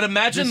 Yeah. But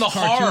imagine This the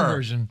cartoon horror.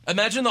 version.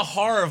 Imagine the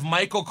horror of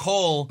Michael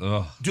Cole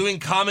Ugh. doing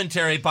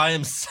commentary by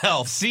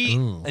himself. See,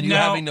 And you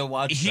now, having to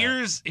watch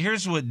that.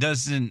 here's what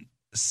doesn't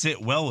sit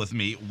well with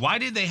me. Why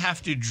did they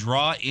have to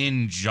draw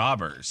in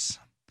jobbers?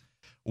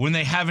 when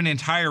they have an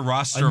entire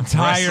roster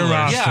Entire of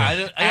wrestlers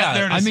roster. at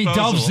their I mean,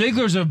 Dolph disposal.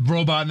 Ziggler's a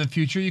robot in the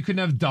future. You couldn't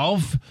have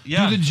Dolph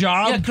Yeah. do the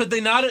job. Yeah, could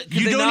they not? Could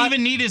You they don't not,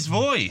 even need his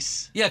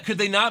voice. Yeah, could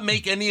they not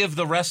make any of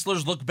the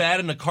wrestlers look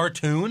bad in a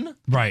cartoon?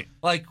 Right.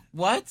 Like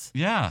what?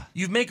 Yeah.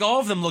 You make all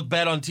of them look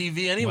bad on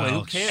TV anyway. Well,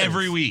 Who cares?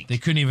 Every week. They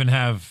couldn't even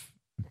have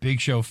Big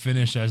Show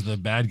finish as the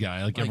bad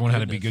guy. Like My everyone had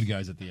to be goodness. good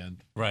guys at the end.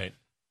 Right.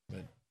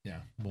 But yeah,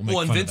 we'll make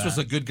Well, and fun of Vince was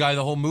that. a good guy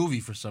the whole movie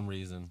for some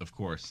reason. Of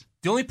course.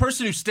 The only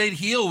person who stayed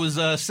heel was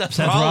Seth Seth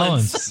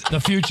Rollins, the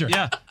future.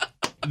 Yeah.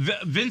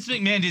 Vince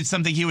McMahon did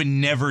something he would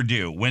never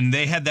do. When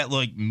they had that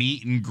like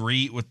meet and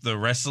greet with the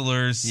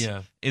wrestlers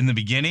Yeah. in the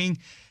beginning,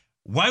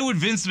 why would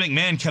Vince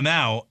McMahon come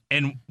out,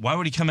 and why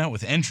would he come out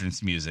with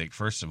entrance music,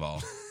 first of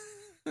all?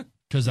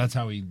 Because that's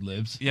how he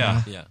lives.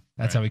 Yeah. Yeah.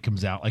 That's how he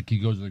comes out. Like he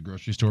goes to the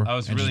grocery store. I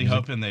was and really just-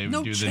 hoping they would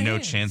No do the No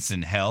chance. Chance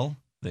in Hell.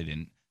 They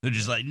didn't. They're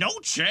just like, no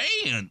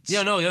chance.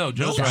 Yeah, no,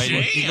 Joe's No right.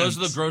 He goes to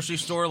the chance. grocery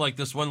store, like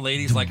this one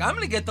lady's like, I'm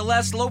going to get the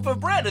last loaf of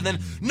bread. And then,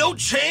 no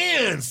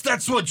chance.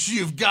 That's what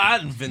you've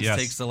got. And Vince Yes.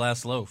 takes the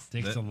last loaf.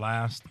 Takes the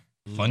last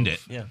Fund it.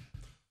 Yeah.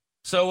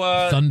 So,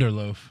 thunder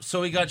loaf.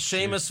 so we got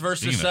Sheamus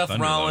versus Speaking of Seth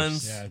Thunder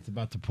Rollins. Yeah, it's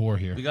about to pour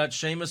here. We got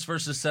Sheamus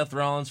versus Seth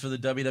Rollins for the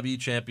WWE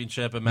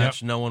Championship, a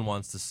match no one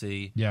wants to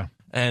see. Yeah.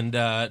 And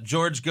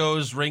George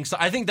goes ringside.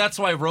 I think that's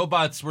why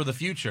robots were the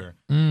future.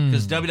 Mm.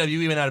 Because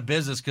WWE went out of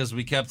business because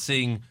we kept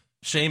seeing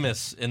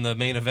Sheamus in the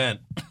main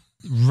event.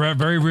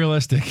 Very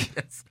realistic.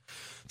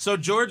 So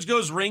George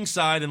goes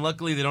ringside, and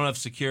luckily they don't have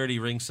security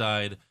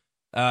ringside.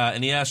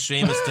 And he asks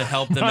Sheamus to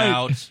help them Right.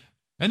 out.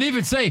 And they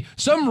even say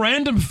some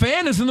random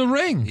fan is in the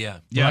ring. Yeah.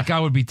 Well, that guy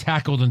would be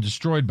tackled and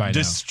destroyed by now.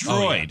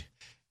 Destroyed.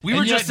 We And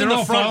were yet just in they're the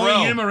all front following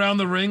row. him around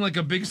the ring like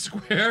a big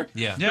square.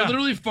 Yeah. They're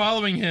literally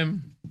following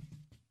him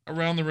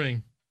around the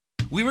ring.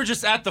 We were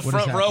just at the What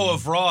front is row happening?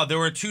 of Raw. There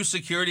were two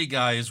security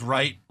guys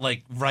right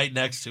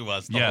next to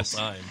us the Yes.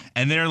 whole time.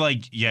 And they're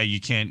like, yeah, you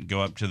can't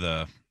go up to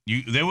the.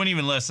 They wouldn't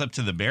even let us up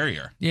to the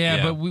barrier. Yeah,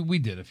 Yeah. but we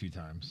did a few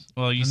times.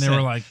 Well, you And said they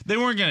were like, they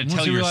weren't going to once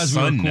tell you your realize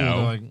we were son cool, no.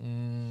 they're like,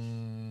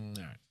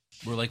 all right.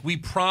 We're like, we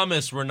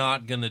promise we're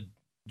not going to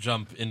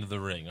jump into the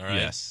ring, all right?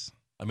 Yes.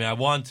 I mean, I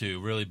want to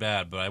really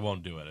bad, but I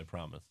won't do it, I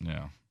promise.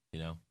 Yeah. You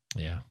know?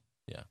 Yeah.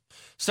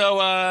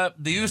 So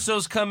the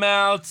Usos come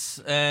out,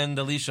 and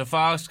Alicia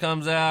Fox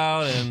comes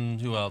out,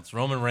 and who else?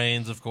 Roman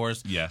Reigns, of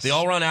course. Yes. They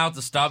all run out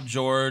to stop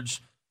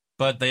George,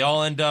 but they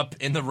all end up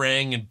in the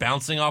ring and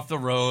bouncing off the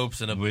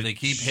ropes, and Which- they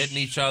keep hitting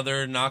each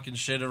other, knocking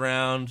shit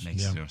around.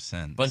 Makes Yeah. no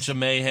sense. Bunch of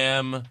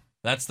mayhem.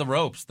 That's the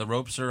ropes. The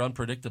ropes are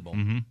unpredictable.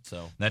 Mhm.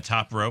 So, That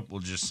top rope will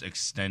just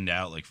extend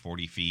out like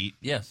 40 feet.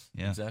 yes,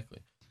 Yeah. exactly.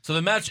 So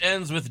the match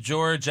ends with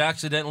George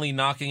accidentally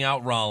knocking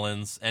out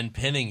Rollins and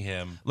pinning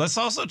him Let's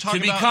also talk to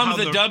about become how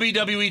the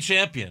WWE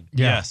champion.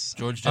 Yeah. Yes.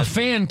 George A Jetson.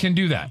 fan can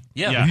do that.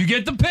 Yeah. Yeah. If you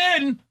get the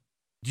pin,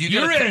 You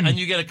get You're a, in. and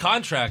you get a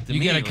contract. you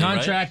get a immediately, right?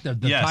 contract,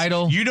 the Yes.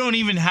 title. You don't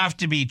even have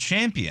to be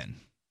champion.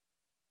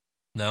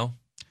 No.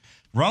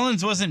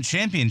 Rollins wasn't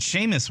champion.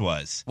 Sheamus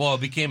was. Well,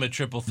 it became a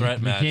triple threat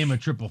match. became a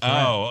triple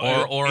threat.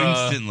 Or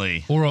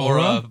instantly. Aura, or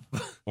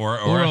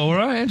aura,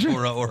 Or Andrew,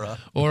 Aura. or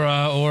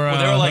Well,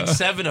 there were like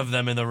 7 of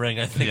them in the ring,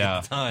 I think, Yeah.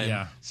 at the time.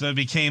 yeah. So it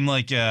became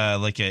like a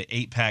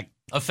 8-pack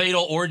A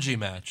fatal orgy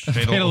match.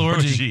 fatal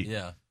orgy.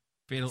 Yeah.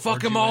 Fatal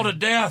Fuck them all to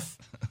death.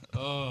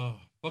 Oh,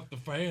 fuck the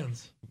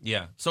fans.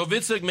 Yeah. So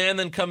Vince McMahon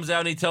then comes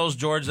out and he tells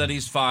George that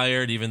he's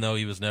fired, even though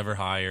he was never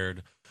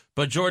hired.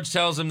 But George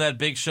tells him that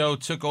Big Show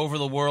took over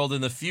the world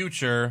in the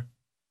future,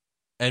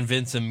 and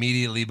Vince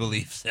immediately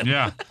believes him.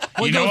 Yeah.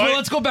 Well, You know what?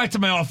 let's go back to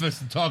my office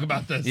and talk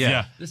about this.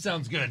 Yeah. This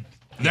sounds good.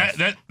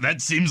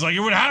 That seems like it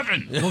would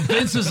happen. Well,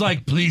 Vince is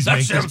like, please That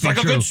make this sounds be like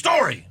a true. good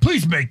story.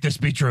 Please make this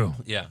be true.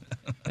 Yeah.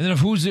 And then if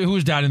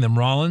who's doubting them?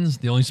 Rollins,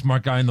 the only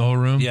smart guy in the whole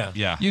room. Yeah.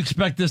 Yeah. You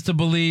expect this to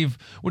believe?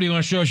 What do you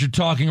want to show us? Your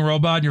talking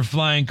robot and your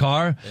flying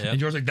car? Yeah. And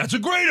George's like, that's a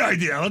great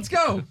idea. Let's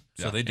go.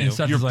 So they do. And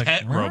Seth Your is like,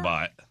 pet "Huh?"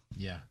 robot.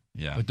 Yeah.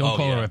 Yeah. But don't Oh,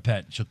 call yeah. her a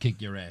pet. She'll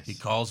kick your ass. He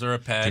calls her a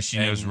pet. 'Cause she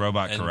knows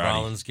robot and karate.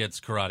 Rollins gets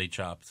karate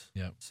chopped.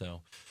 Yep.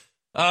 So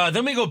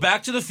then we go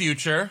back to the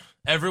future.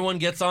 Everyone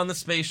gets on the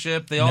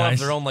spaceship. They all have Nice.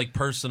 their own like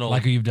personal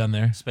Like what you've done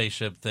there.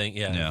 spaceship thing.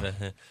 Yeah.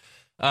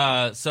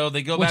 Yeah. So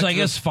they go Which back I to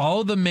guess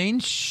follow the main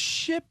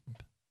ship?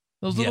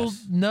 Those little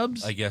Yes.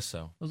 nubs? I guess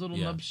so. Those little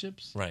Yeah. nub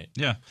ships? Right.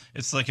 Yeah.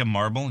 It's like a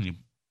marble and you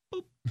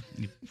boop.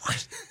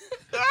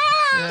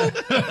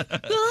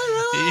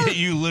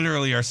 You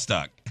literally are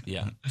stuck.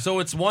 Yeah. So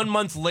it's 1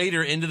 month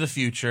later into the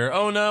future.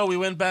 Oh no, we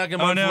went back a Oh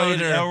month no,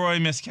 later. Elroy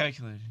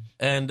miscalculated.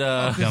 And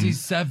Because Dumb- he's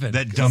 7.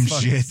 That dumb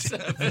shit.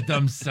 That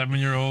dumb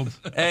 7-year-old.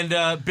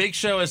 Big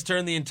Show has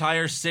turned the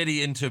entire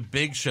city into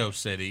Big Show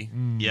City.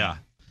 Yeah.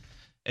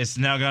 It's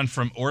now gone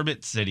from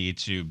Orbit City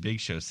to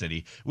Big Show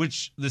City,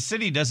 which the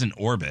city doesn't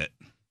orbit.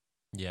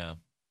 Yeah.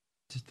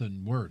 Just a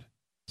word.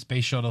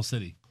 Space Shuttle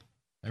City.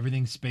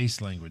 Everything's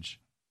space language.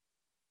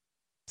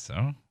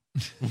 So?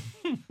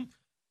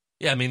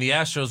 Yeah, I mean the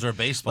Astros are a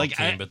baseball Like,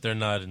 team, but they're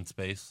not in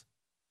space.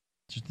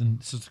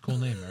 It's just a cool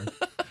name,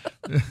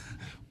 Eric.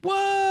 What?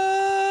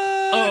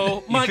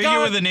 Oh You my figure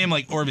god. with a name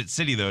like Orbit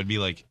City, though, it'd be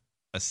like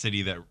a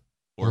city that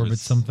Orbit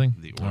something?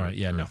 The All right,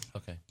 yeah, no.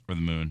 Okay. Or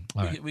the moon.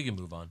 All right. We can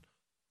move on.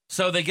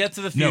 So they get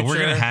to the future. No, we're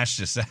going to hash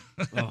this out.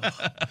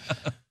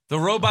 The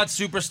robot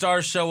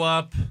superstars show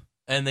up,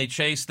 and they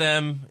chase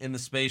them in the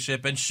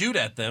spaceship and shoot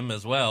at them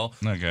as well.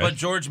 Okay. But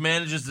George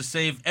manages to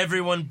save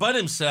everyone but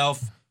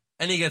himself,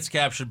 and he gets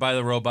captured by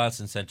the robots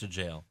and sent to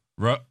jail.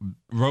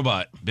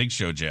 Robot, Big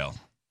Show jail.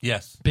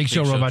 Yes. Big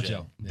Show Robot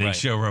Jail. Big Right.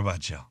 Show Robot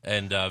jail.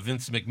 And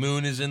Vince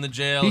McMahon is in the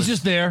jail. He's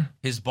just there,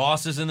 His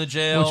boss is in the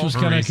jail. which was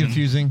for kind of reason.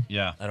 confusing.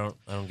 Yeah. I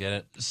don't get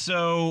it.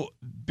 So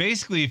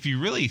basically, if you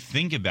really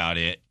think about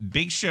it,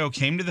 Big Show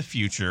came to the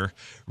future,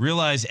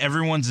 realized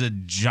everyone's a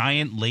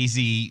giant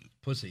lazy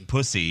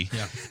pussy,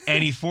 Yeah.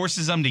 and he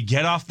forces them to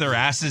get off their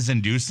asses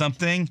and do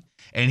something,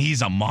 and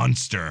he's a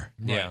monster.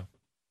 Yeah.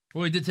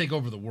 Well, he did take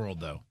over the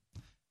world, though,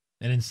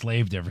 and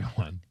enslaved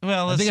everyone.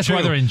 Well, I think that's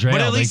why they're in jail.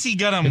 But at least Like, he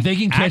got him. If they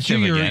can catch you,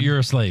 active you're again.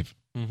 a slave.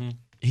 Mm-hmm.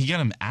 He got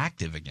him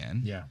active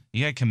again. Yeah.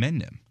 You got to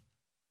commend him.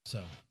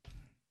 So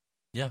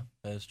Yeah,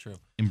 that is true.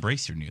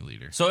 Embrace your new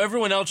leader. So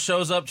everyone else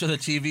shows up to the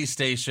TV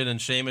station, and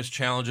Sheamus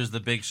challenges the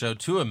Big Show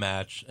to a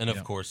match, and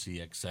of course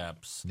he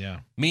accepts. yeah.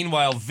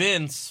 Meanwhile,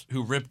 Vince,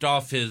 who ripped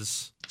off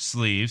his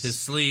Sleeves.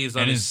 sleeves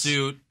on his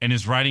suit, And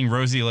is riding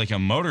Rosie like a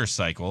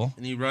motorcycle.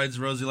 and he rides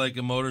Rosie like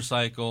a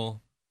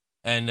motorcycle,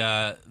 and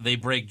they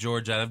break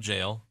George out of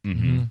jail.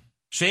 Mm-hmm.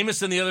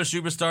 Sheamus and the other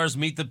superstars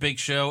meet the Big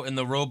Show, and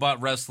the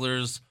robot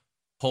wrestlers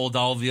hold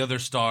all the other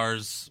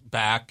stars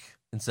back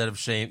instead of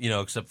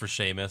except for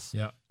Sheamus.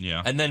 Yeah.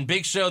 Yeah. And then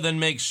Big Show then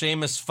makes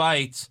Sheamus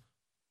fight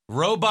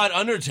Robot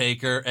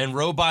Undertaker and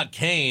Robot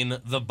Kane,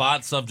 the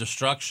bots of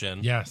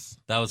destruction. Yes.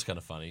 That was kind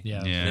of funny.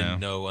 Yeah. I Yeah. didn't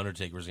know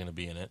Undertaker was going to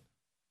be in it.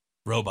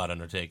 Robot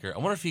Undertaker. I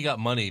wonder if he got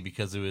money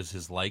because it was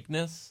his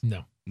likeness.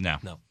 No. No.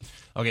 No.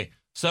 Okay.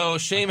 So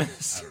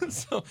Sheamus.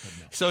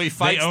 so he They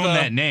fights own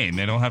that name.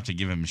 They don't have to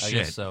give him I shit.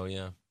 guess so.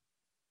 Yeah.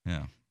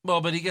 Yeah. Well,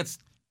 but he gets.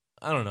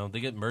 I don't know. They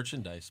get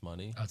merchandise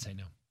money. I'd say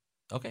no.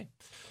 Okay.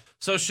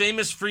 So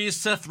Sheamus frees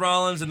Seth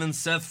Rollins, and then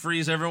Seth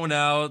frees everyone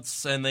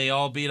else, and they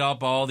all beat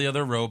up all the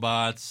other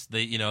robots.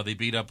 They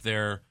beat up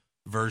their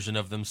version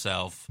of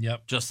themselves,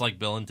 Yep. just like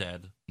Bill and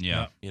Ted.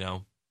 Yeah.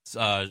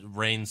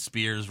 Reigns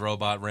spears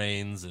Robot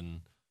Reigns,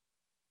 and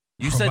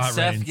you Robot said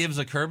Seth Reigns. gives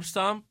a curb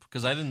stomp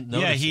because I didn't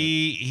notice. Yeah, it.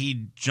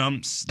 he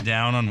jumps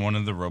down on one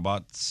of the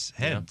robots'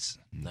 heads.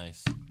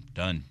 Nice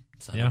Done.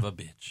 son Yeah. of a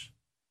bitch.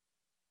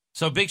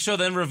 So Big Show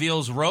then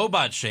reveals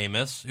Robot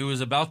Sheamus, who is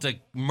about to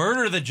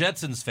murder the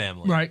Jetsons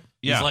family. Right.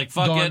 Yeah. He's like,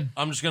 fuck Gone. it,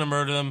 I'm just going to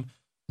murder them.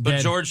 But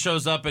Dead. George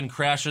shows up and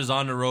crashes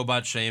onto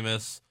Robot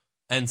Sheamus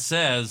and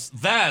says,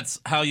 that's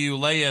how you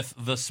layeth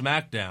the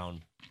smackdown.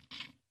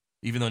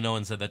 Even though no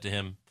one said that to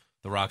him,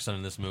 The Rock's son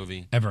in this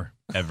movie. Ever.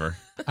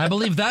 I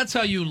believe that's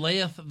how you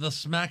layeth the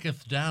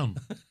smacketh down.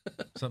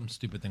 Something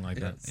stupid thing like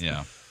that.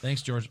 Yeah.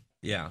 Thanks, George.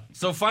 Yeah.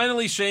 So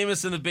finally,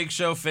 Sheamus and the Big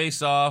Show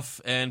face off,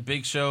 and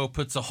Big Show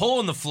puts a hole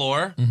in the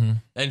floor,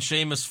 and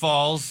Sheamus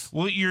falls.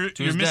 Well, you're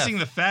his missing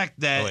death. the fact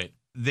that Oh,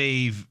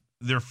 wait.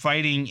 they're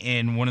fighting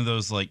in one of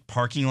those like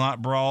parking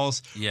lot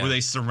brawls Yeah. where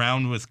they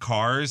surround with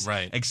cars.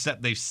 Right.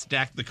 Except they've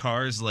stacked the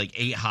cars like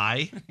 8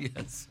 high.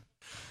 Yes.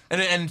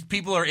 And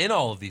people are in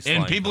all of these And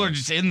flying people are cars.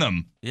 just in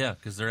them. Yeah,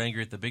 because they're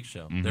angry at the Big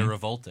Show. They're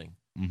revolting.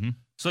 Mm-hmm.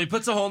 So he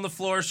puts a hole in the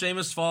floor.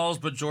 Sheamus falls,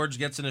 but George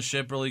gets in a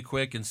ship really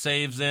quick and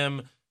saves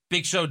him.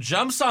 Big Show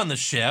jumps on the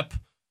ship,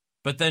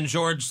 but then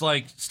George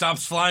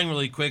stops flying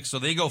really quick, so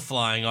they go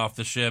flying off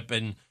the ship,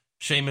 and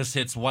Sheamus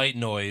hits white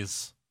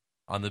noise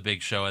on the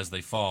Big Show as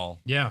they fall.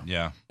 Yeah.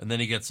 Yeah. And then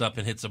he gets up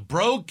and hits a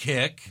brogue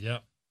kick,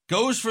 Yep.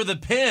 goes for the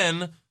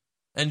pin,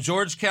 and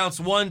George counts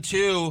 1,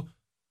 2,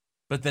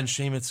 but then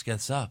Sheamus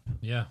gets up.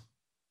 Yeah.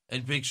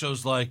 And Big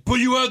Show's like, but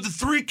you had the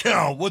 3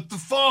 count. What the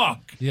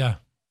fuck? Yeah.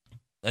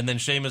 And then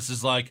Sheamus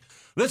is like,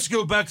 let's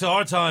go back to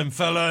our time,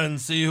 fella,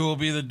 and see who will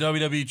be the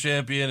WWE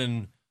champion.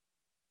 And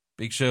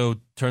Big Show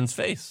turns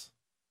face,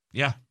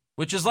 Yeah.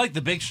 which is like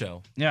the Big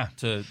Show Yeah.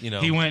 to,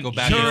 He went go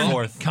back turn- and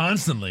forth.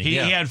 Constantly. He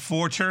Yeah. had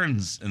 4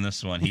 turns in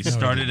this one. He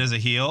started as a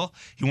heel,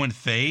 he went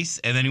face,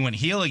 and then he went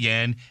heel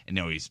again, and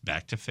now he's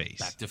back to face.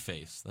 Back to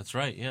face. That's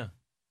right, yeah.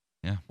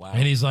 Yeah. Wow.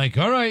 And he's like,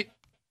 all right,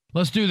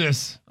 let's do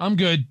this. I'm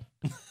good.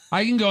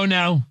 I can go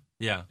now.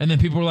 yeah. And then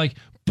people were like,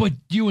 but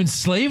you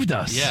enslaved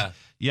us. Yeah.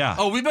 Yeah.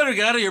 Oh, we better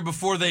get out of here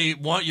before they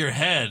want your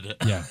head.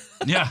 Yeah.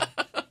 Yeah.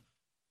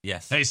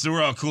 Yes. Hey, so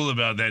we're all cool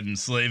about that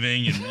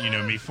enslaving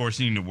and, me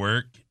forcing you to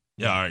work?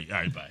 Yeah. All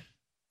right, bye.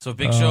 So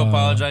Big Show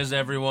apologized to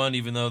everyone,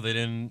 even though they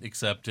didn't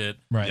accept it.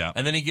 Right. Yeah.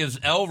 And then he gives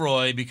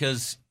Elroy,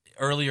 because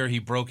earlier he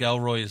broke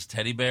Elroy's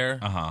teddy bear.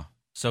 Uh-huh.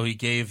 So he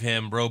gave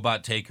him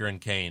Robot Taker and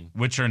Kane,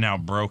 Which are now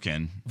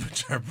broken.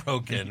 which are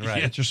broken,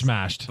 right? Get your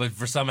smashed. But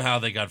for somehow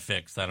they got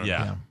fixed. I don't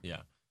Yeah. know. Yeah.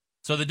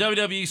 So the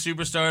WWE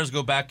superstars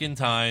go back in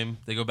time.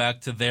 They go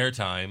back to their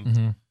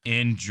time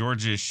In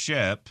George's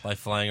ship. by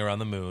flying around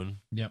the moon.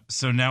 Yep.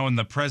 So now in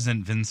the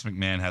present, Vince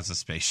McMahon has a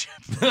spaceship.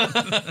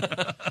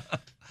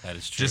 That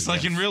is true. Just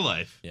like in yes. real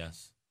life.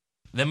 Yes.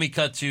 Then we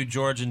cut to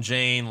George and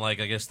Jane, I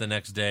guess the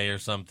next day or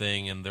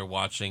something, and they're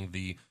watching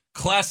the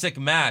classic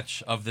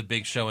match of the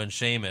Big Show and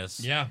Sheamus.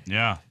 Yeah.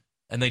 Yeah.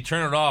 And they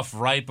turn it off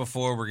right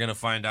before we're going to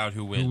find out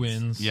who wins. Who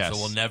wins? Yes. So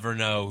we'll never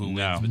know who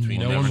No. wins between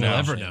No them one and will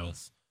Sheamus. ever know.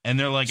 And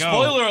they're like,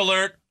 Spoiler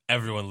alert,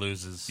 everyone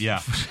loses.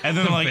 Yeah. And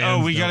then like,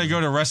 Fans we got to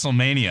don't. go to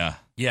WrestleMania.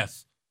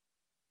 Yes.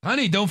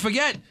 Honey, don't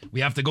forget,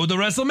 we have to go to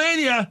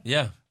WrestleMania.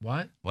 Yeah.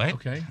 What? What?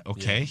 Okay.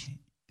 Okay.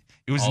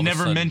 It was All of a never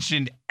sudden.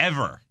 mentioned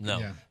ever. No.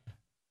 Yeah.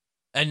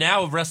 And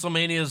now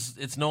WrestleMania's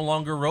it's no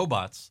longer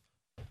robots.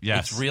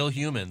 Yes. It's real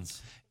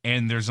humans.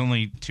 And there's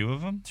only 2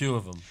 of them? 2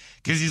 of them.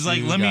 Because he's like,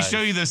 Two let me guys.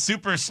 show you the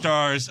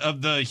superstars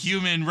of the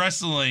human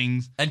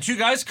wrestling. And 2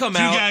 guys come 2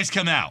 out guys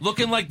come out.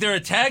 looking like they're a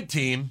tag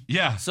team.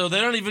 Yeah. So they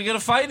don't even get to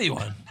fight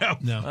anyone. I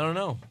No. don't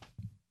know.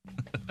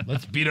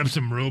 Let's beat up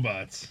some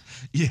robots.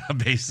 Yeah,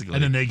 basically.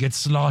 And then they get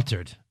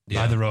slaughtered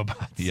Yeah. by the robots.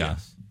 yeah.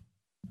 Yes.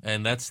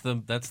 And that's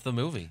the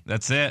movie.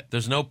 That's it.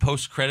 There's no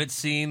post-credit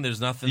scene. There's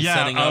nothing Yeah,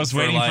 setting up I was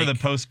waiting for like, the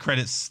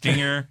post-credit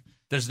stinger.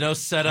 There's no I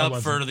setup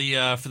for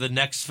wasn't. the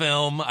next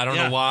film. I don't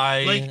Yeah, know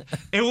why. Like,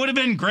 it would have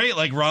been great.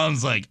 Like,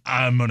 Ron's like,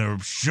 I'm going to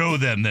show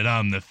them that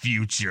I'm the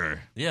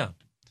future. Yeah.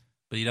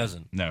 But he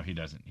doesn't. No, he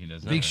doesn't. He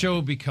doesn't. Big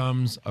Show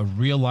becomes a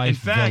real life In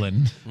fact,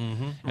 villain.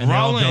 Mm-hmm. And they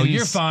all go, Rollins-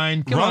 you're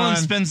fine. Come Rollins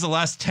on. spends the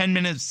last 10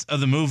 minutes of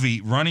the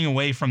movie running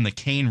away from the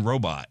Kane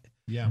robot,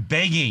 Yeah.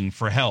 begging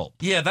for help.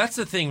 Yeah, that's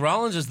the thing.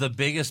 Rollins is the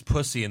biggest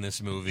pussy in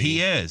this movie.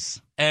 He is.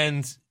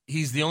 And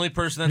he's the only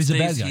person that He's a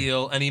bad stays guy.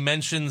 heel, and he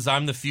mentions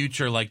 "I'm the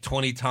future" like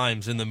 20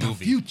 times in the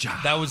movie. future.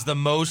 That was the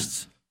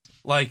most,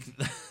 like,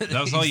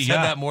 That was he all you said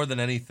got. that more than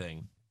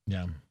anything.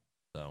 Yeah.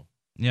 So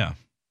Yeah,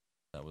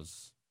 that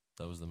was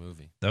the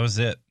movie. that was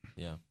it.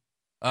 Yeah.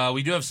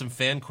 We do have some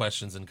fan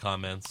questions and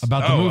comments.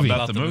 About the movie.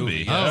 About the About the movie.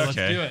 movie. Oh, okay. let's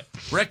do it.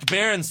 Rick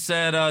Barron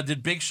said,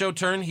 "Did Big Show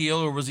turn heel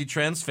or was he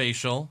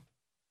transfacial?"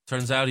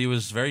 Turns out he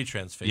was very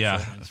transfacial. Yeah,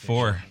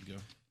 4.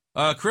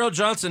 Krill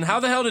Johnson, how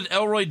the hell did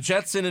Elroy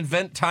Jetson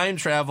invent time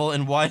travel,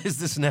 and why is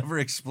this never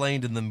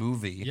explained in the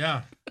movie?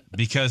 Yeah.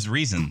 Because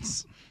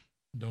reasons.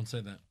 Don't say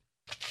that.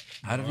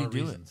 How did he There are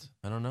do reasons.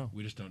 it? I don't know.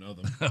 We just don't know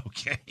them.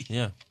 Okay.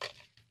 Yeah.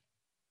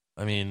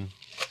 I mean,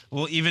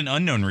 Well, even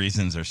unknown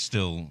reasons are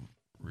still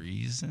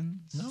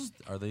reasons. No.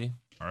 are they?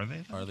 Are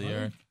they? Are they, Are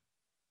Eric?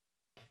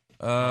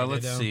 they,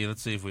 Let's though? see.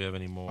 Let's see if we have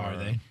any more. Are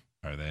they?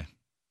 Are they?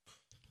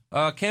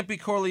 Can't be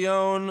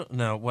Corleone.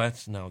 No,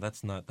 what? No,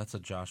 that's not. That's a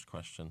Josh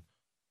question.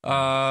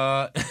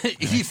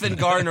 Ethan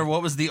Gardner,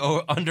 what was the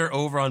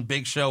over on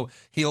Big Show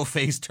heel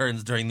face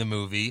turns during the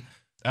movie?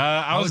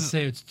 I would was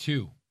say it's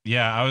 2.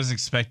 Yeah, I was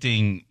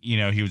expecting,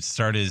 he would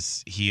start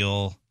as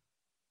heel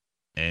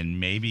and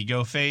maybe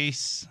go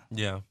face.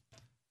 Yeah.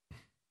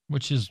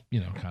 Which is,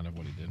 kind of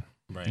what he did.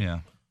 Right. Yeah.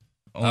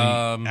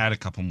 Only add a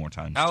couple more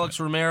times. to Alex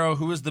Romero,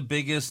 who is the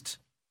biggest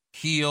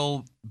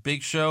heel,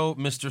 Big Show,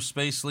 Mr.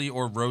 Spacely,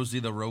 or Rosie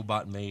the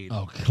Robot Maid?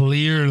 Oh,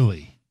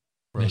 clearly.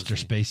 Rosie.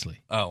 Mr. Spacely.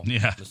 Oh,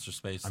 Yeah. Mr.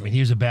 Spacely. I mean, he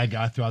was a bad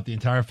guy throughout the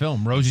entire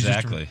film.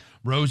 Exactly.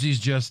 Rosie's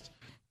just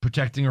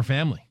protecting her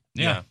family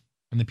Yeah.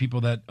 and the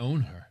people that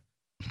own her.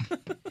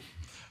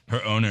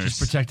 Her owners. Just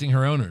protecting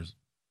her owners.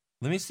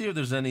 Let me see if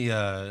there's any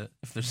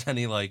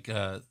like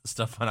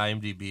stuff on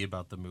IMDb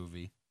about the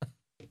movie.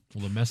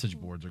 Well, the message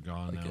boards are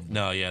gone now.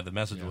 No, yeah, the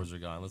message boards are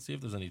gone. Let's see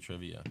if there's any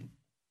trivia.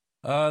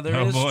 There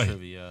Oh, is boy.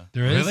 trivia.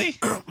 There is? Really?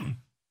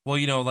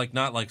 Well, like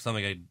not like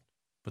something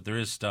but there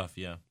is stuff,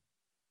 yeah.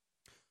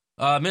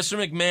 Mr.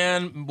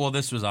 McMahon, well,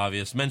 this was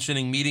obvious,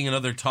 mentioning meeting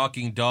another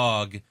talking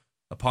dog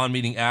upon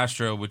meeting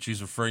Astro, which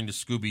he's referring to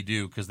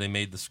Scooby-Doo because they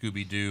made the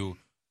Scooby-Doo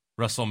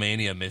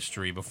WrestleMania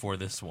mystery before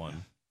this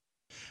one.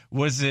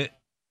 Was it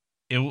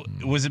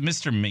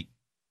Mr.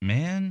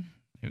 McMahon?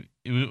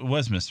 It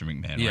was Mr.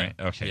 McMahon, Yeah. right?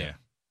 Okay, Yeah. yeah.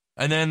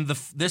 And then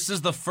this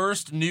is the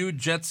first new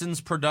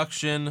Jetsons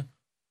production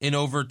in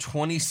over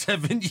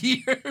 27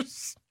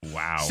 years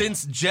Wow.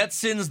 since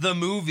Jetsons the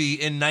movie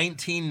in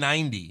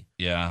 1990.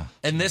 Yeah.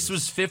 And this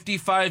was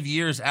 55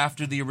 years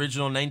after the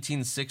original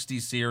 1960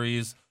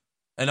 series,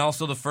 and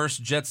also the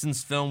first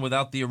Jetsons film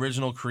without the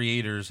original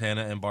creators,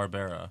 Hanna and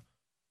Barbera,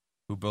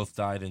 who both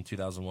died in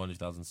 2001,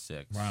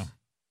 2006. Wow.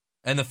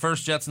 And the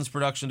first Jetsons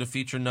production to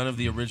feature none of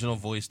the original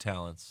voice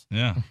talents.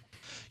 Yeah.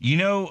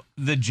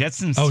 The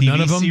Jetsons Oh, TV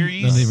none of them?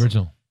 series None of the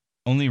original.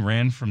 only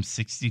ran from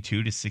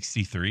 62 to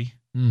 63.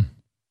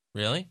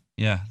 Really?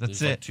 Yeah, that's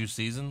There's like it. 2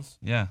 seasons?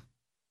 Yeah.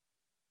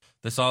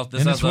 This And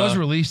has this was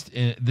released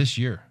this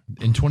year,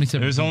 in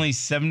 2017. There's only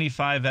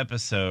 75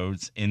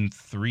 episodes in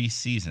 3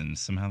 seasons.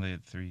 Somehow they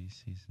had 3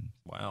 seasons.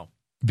 Wow.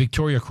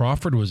 Victoria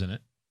Crawford was in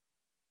it.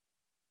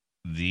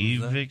 The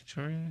Who's that?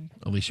 Victoria?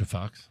 Alicia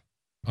Fox.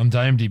 On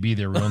IMDb,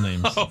 their real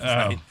names. Oh,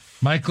 right.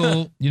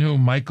 Michael, you know who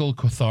Michael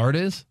Cothard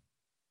is?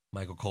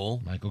 Michael Cole?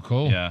 Michael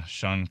Cole. Yeah,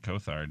 Sean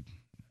Cothard.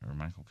 Or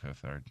Michael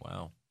Cothard.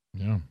 Wow.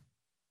 Yeah.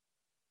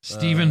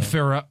 Stephen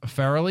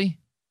Farrelly?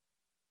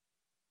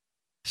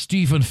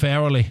 Stephen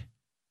Farrelly.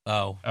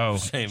 Oh, Oh,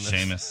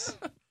 Seamus.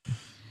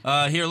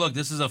 Seamus. Here, look,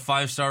 this is a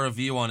 5-star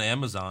review on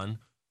Amazon.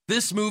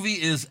 This movie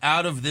is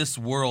out of this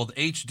world.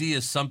 HD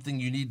is something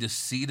you need to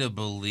see to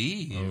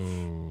believe.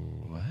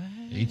 Oh. What?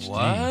 HD.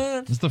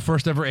 What? This is the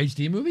first ever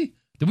HD movie?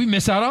 Did we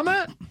miss out on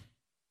that?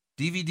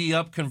 DVD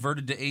up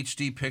converted to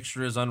HD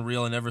picture is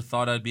unreal. I never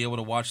thought I'd be able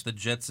to watch the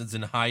Jetsons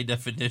in high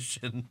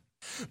definition.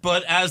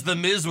 But as The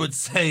Miz would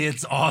say,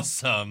 it's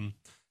awesome.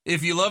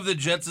 If you love the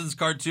Jetsons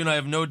cartoon, I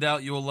have no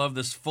doubt you will love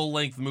this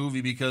full-length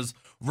movie because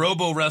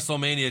Robo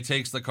WrestleMania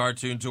takes the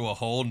cartoon to a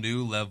whole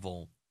new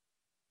level.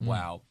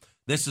 Wow.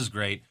 This is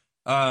great.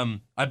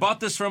 I bought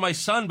this for my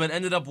son, but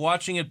ended up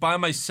watching it by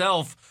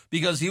myself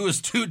because he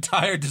was too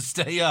tired to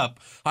stay up.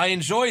 I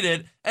enjoyed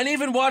it and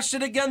even watched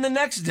it again the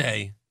next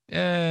day.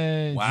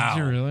 Wow. Did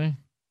you really?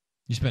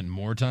 You spent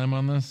more time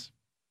on this?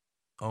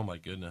 Oh, my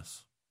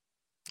goodness.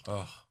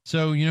 Oh.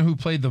 So, you know who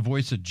played the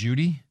voice of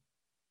Judy?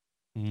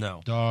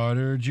 No.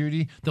 Daughter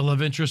Judy? The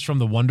love interest from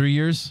the Wonder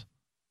Years?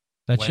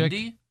 That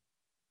Wendy? chick?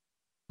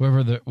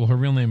 Her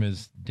real name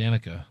is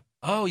Danica.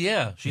 Oh,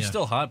 yeah. She's Yeah.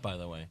 still hot, by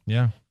the way.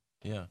 Yeah.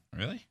 Yeah.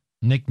 Really?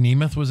 Nick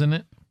Nemeth was in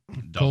it.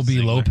 Dolph Colby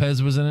Ziggler.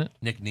 Lopez was in it.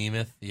 Nick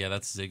Nemeth. Yeah,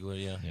 that's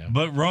Ziggler, yeah.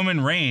 But Roman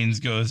Reigns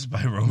goes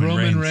by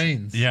Roman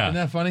Reigns. Yeah. Isn't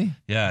that funny?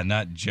 Yeah,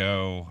 not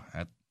Joe.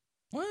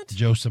 What?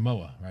 Joe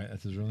Samoa, right?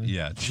 That's his real name?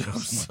 Yeah. Joe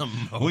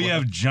Samoa. We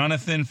have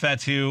Jonathan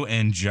Fatu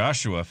and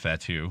Joshua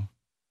Fatu.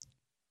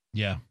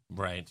 Yeah.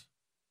 Right.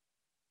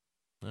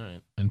 All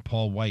right. And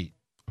Paul White,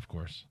 of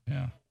course.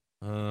 Yeah.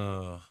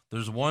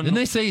 There's one. Didn't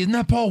they say, isn't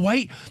that Paul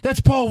White? That's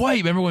Paul White.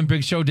 Remember when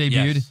Big Show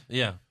debuted? Yes.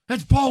 Yeah.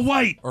 That's Paul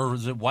White. Or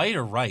is it White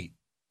or Right?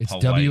 It's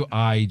Paul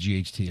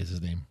W-I-G-H-T is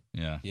his name.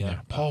 Yeah. Yeah.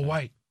 Paul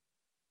White.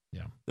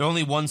 The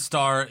only 1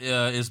 star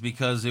is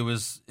because it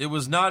was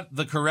not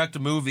the correct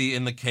movie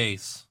in the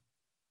case.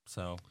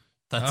 So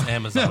that's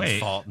Amazon's wait.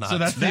 fault. Not So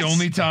that's the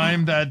only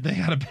time that they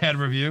had a bad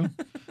review?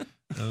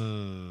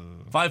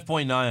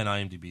 5.9 on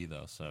IMDb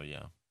though. So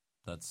yeah,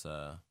 that's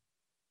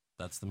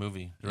the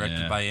movie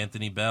directed by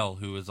Anthony Bell,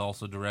 who has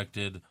also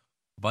directed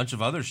a bunch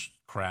of other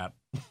crap.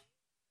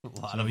 A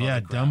lot of other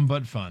crap. dumb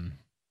but fun.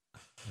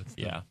 That's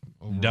the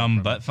overall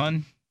Dumb premise. but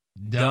fun?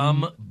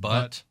 Dumb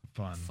but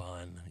fun.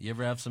 fun. You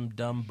ever have some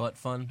dumb but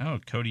fun? Oh,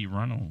 Cody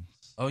Runnels.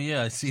 Oh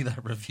yeah, I see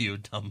that review.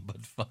 Dumb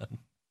but fun.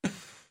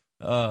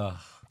 Dumb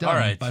all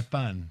right. but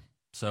fun.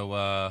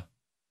 So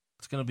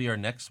it's gonna be our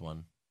next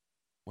one.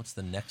 What's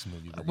the next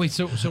movie? Wait,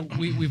 so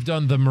we've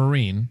done the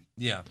Marine.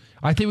 Yeah,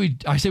 I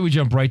say we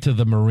jump right to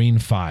the Marine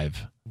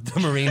 5. the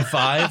Marine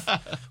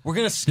 5. We're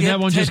gonna skip that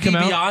one Ted just come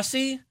out?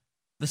 DiBiase.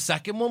 The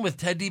second one with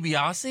Ted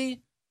DiBiase.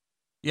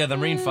 Yeah, the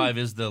Marine 5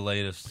 is the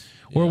latest.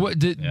 Or Yeah. what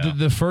did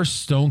the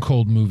first Stone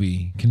Cold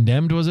movie,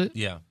 Condemned, was it?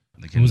 Yeah.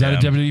 Was that a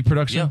WWE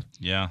production?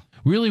 Yeah.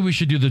 Really, we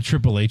should do the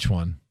Triple H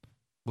one.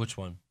 Which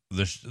one?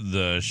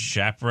 The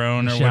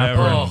Chaperone or Chaperone.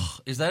 whatever. Oh,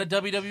 is that a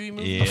WWE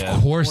movie? Yeah.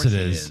 Of course it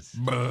is.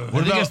 I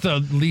think it's the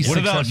least What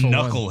about successful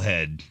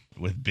Knucklehead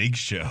with Big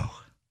Show?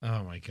 one.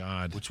 Oh my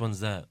God! Which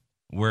one's that?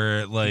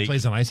 Where He like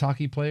plays an ice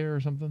hockey player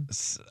or something.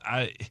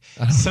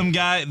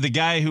 the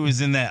guy who was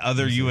in that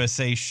other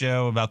USA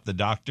show about the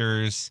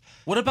doctors,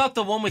 What about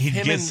the one with he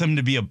him gets and? him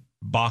to be a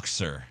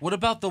boxer. What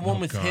about the one Oh,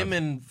 with God. him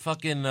and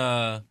fucking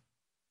the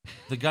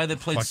guy that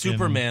played Fucking-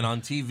 Superman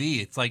on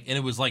TV? It's like, and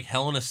it was like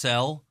Hell in a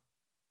Cell.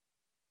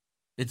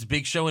 It's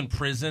Big Show in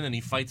prison, and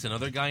he fights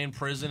another guy in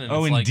prison. And Oh,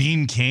 it's and like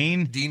Dean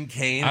Kane. Dean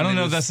Kane. I don't and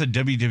know it if was- that's a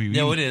WWE.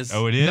 No, it is.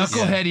 Oh, it is.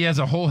 Knucklehead, he has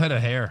a whole head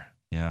of hair,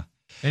 Yeah.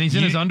 and he's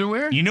in You- his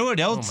underwear. You know what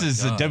else my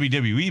is God. a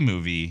WWE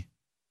movie?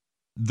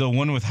 The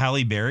one with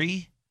Halle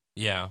Berry,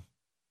 Yeah,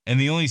 and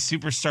the only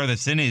superstar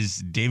that's in is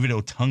David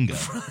Otunga.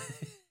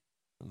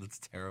 that's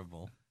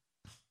terrible.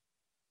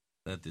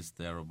 That is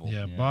terrible.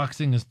 Yeah,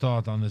 boxing is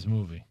taught on this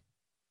movie.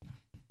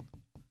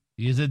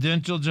 He is a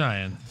gentle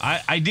giant.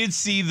 I did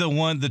see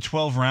the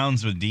 12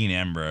 rounds with Dean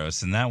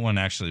Ambrose, and that one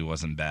actually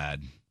wasn't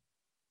bad.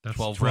 That's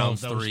 12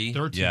 rounds, that was 3.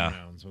 13 Yeah.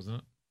 rounds, wasn't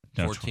it?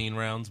 No, 14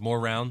 rounds, more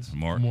rounds.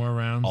 more More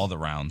rounds. all the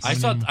rounds. I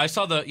saw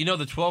the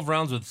the 12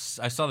 rounds with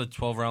I saw the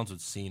 12 rounds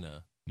with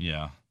Cena.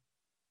 yeah,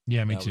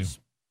 Yeah, me That too. was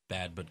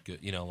bad but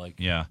good. Like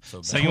yeah. so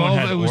bad. Second one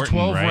had It was Orton,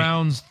 12 right?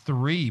 rounds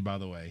 3, by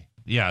the way.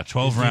 Yeah,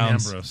 12 Dean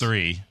rounds Ambrose.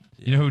 3.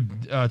 You know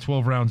who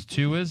 12 rounds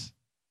 2 is?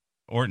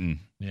 Orton.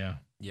 Yeah.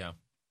 Yeah.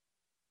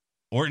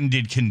 Orton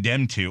did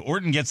Condemned 2.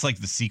 Orton gets like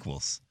the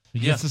sequels. He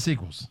gets the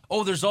sequels.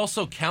 Oh, there's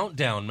also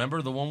Countdown.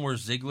 Remember the one where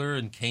Ziggler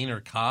and Kane are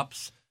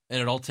cops,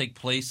 and it all takes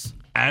place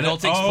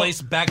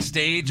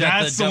backstage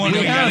at That's the the one We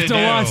we WWE. have gotta to do.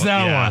 watch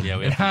that Yeah. one. Yeah,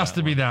 we it have to do has that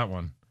to be one. that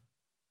one.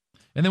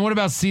 And then what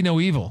about See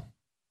No Evil?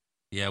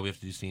 Yeah, we have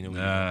to do Cena.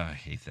 I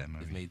hate that We've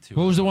movie. made 2.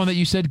 What was the one that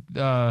you said,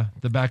 the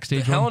The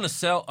backstage Hell one? in a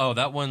Cell. Oh,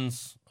 that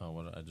one's. Oh,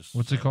 what did I just?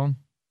 What's it called?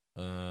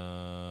 What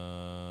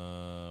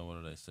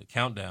did I say?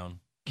 Countdown.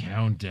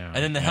 Countdown.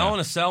 And then the Hell in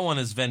a Cell one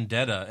is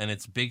Vendetta, and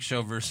it's Big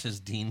Show versus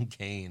Dean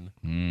Kane.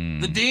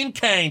 Mm. The Dean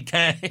Kane.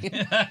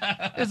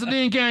 It's a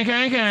Dean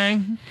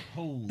Gang.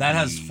 That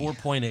has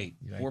 4.8.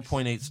 Yikes.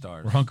 4.8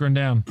 stars. We're hunkering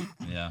down.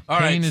 Yeah. All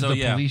right, Kane is so the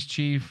yeah, police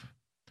chief.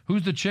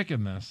 Who's the chick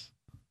in this?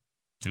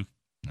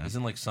 he's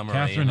in like Summer Rae.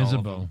 Catherine and all of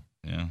Isabeau. them.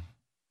 Yeah.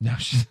 No,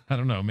 she's, I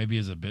don't know. Maybe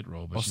as a bit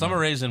role. But Well, she's Summer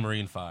not. Rae's in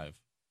Marine 5.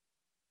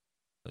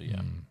 So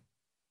yeah.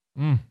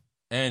 Mm.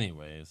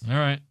 Anyways, All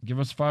right. Give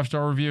us a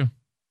 5-star review.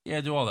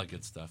 yeah, do all that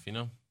good stuff.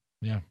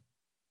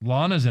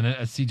 Lana's in it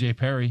as CJ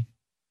Perry.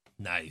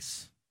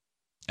 Nice.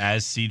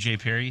 As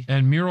CJ Perry.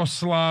 And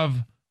Miroslav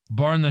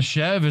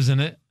Barnashev is in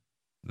it.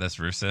 That's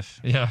Rusev.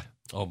 Yeah.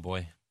 Oh,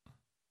 boy.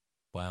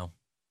 Wow.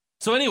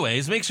 So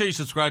anyways, make sure you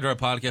subscribe to our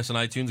podcast on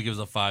iTunes and give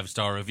us a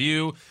 5-star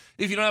review.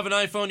 If you don't have an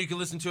iPhone, you can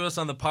listen to us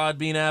on the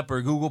Podbean app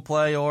or Google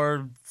Play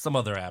or some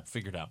other app.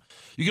 Figure it out.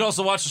 You can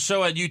also watch the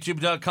show at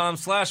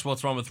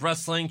youtube.com/What's Wrong With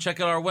Wrestling. Check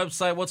out our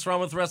website,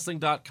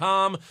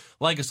 what'swrongwithwrestling.com.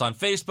 Like us on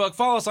Facebook.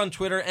 Follow us on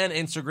Twitter and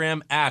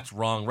Instagram at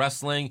Wrong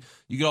Wrestling.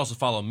 You can also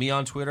follow me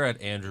on Twitter at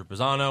Andrew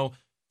Pisano.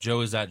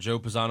 Joe is at Joe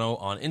Pisano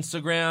on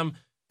Instagram.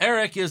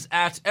 Eric is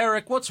at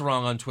Eric What's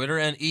Wrong on Twitter.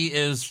 And E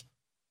is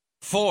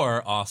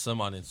for Awesome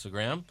on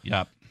Instagram.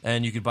 Yep.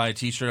 And you could buy a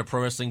t-shirt at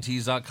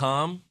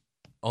ProWrestlingTees.com,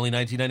 only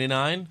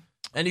 $19.99.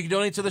 And you can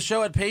donate to the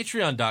show at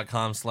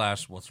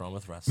Patreon.com/What's Wrong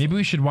With Wrestling. Maybe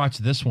we should watch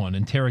this one,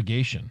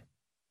 Interrogation,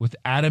 with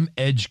Adam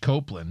Edge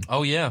Copeland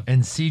Oh, yeah.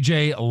 and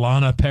CJ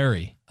Lana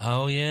Perry.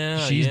 Oh, yeah.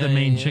 She's yeah, the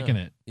main yeah. chick in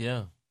it.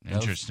 Yeah.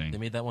 Interesting. They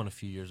made that one a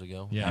few years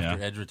ago Yeah. after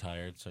Yeah. Edge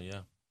retired, so yeah.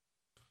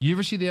 You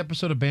ever see the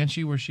episode of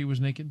Banshee where she was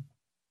naked?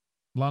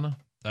 Lana?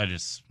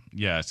 It's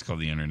called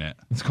the internet.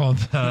 It's called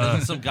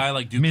Doesn't some guy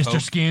like do Mr.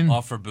 coke Skin?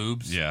 off for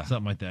boobs? Yeah.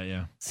 something like that,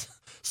 yeah.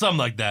 Something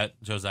like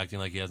that. Joe's acting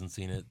like he hasn't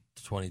seen it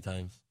 20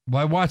 times.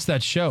 Well, I watched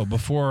that show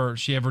before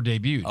she ever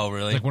debuted. Oh,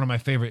 really? It's like one of my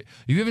favorite.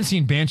 If you haven't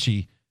seen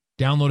Banshee,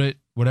 download it,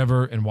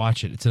 whatever, and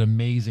watch it. It's an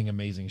amazing,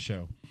 amazing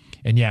show.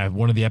 And yeah,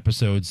 one of the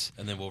episodes.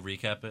 And then we'll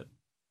recap it.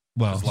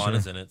 Well, Because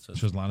Lana's in it. So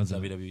Because Lana's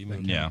in it. WWE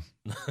movie. Yeah.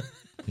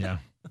 Yeah,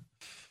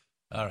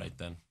 All right,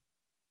 then.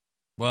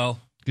 Well,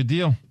 good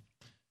deal.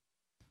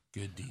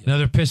 good deal.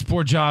 Another piss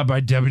poor job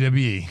by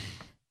WWE.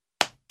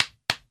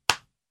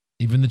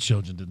 Even the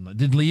children didn't.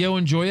 Did Leo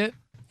enjoy it?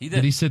 He did.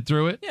 Did he sit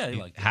through it? Yeah, he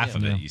liked it. Half yeah.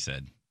 of Yeah. it, you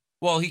said.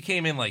 Well, he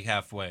came in like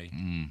halfway.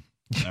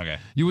 Okay.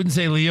 You wouldn't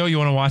say, Leo, you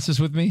want to watch this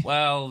with me?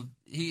 Well,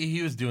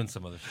 he was doing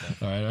some other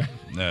stuff. All right.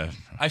 All right.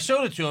 I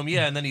showed it to him,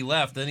 yeah, and then he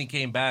left. Then he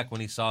came back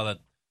when he saw that.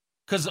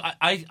 Because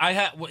I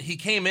had he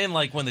came in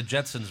like when the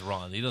Jetsons were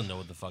on. He doesn't know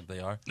what the fuck they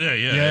are.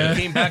 Yeah.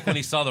 He came back when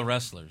he saw the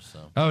wrestlers.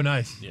 So, Oh,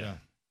 nice. yeah.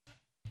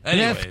 Let's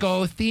Anyways,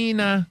 go,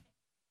 Cena.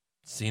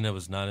 Cena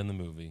was not in the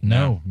movie.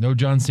 No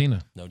John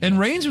Cena. No John And Cena.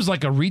 Reigns was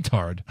like a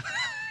retard.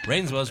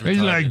 Reigns was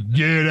He's like, retarded.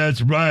 yeah,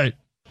 that's right.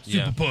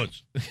 Yeah. Super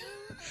punch.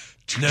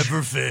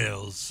 Never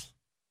fails.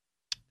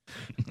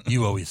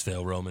 You always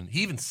fail, Roman.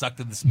 He even sucked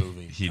in this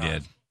movie. He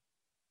God.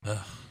 did.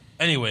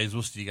 Anyways,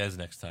 we'll see you guys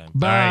next time.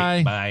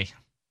 Bye. Bye.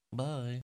 Bye.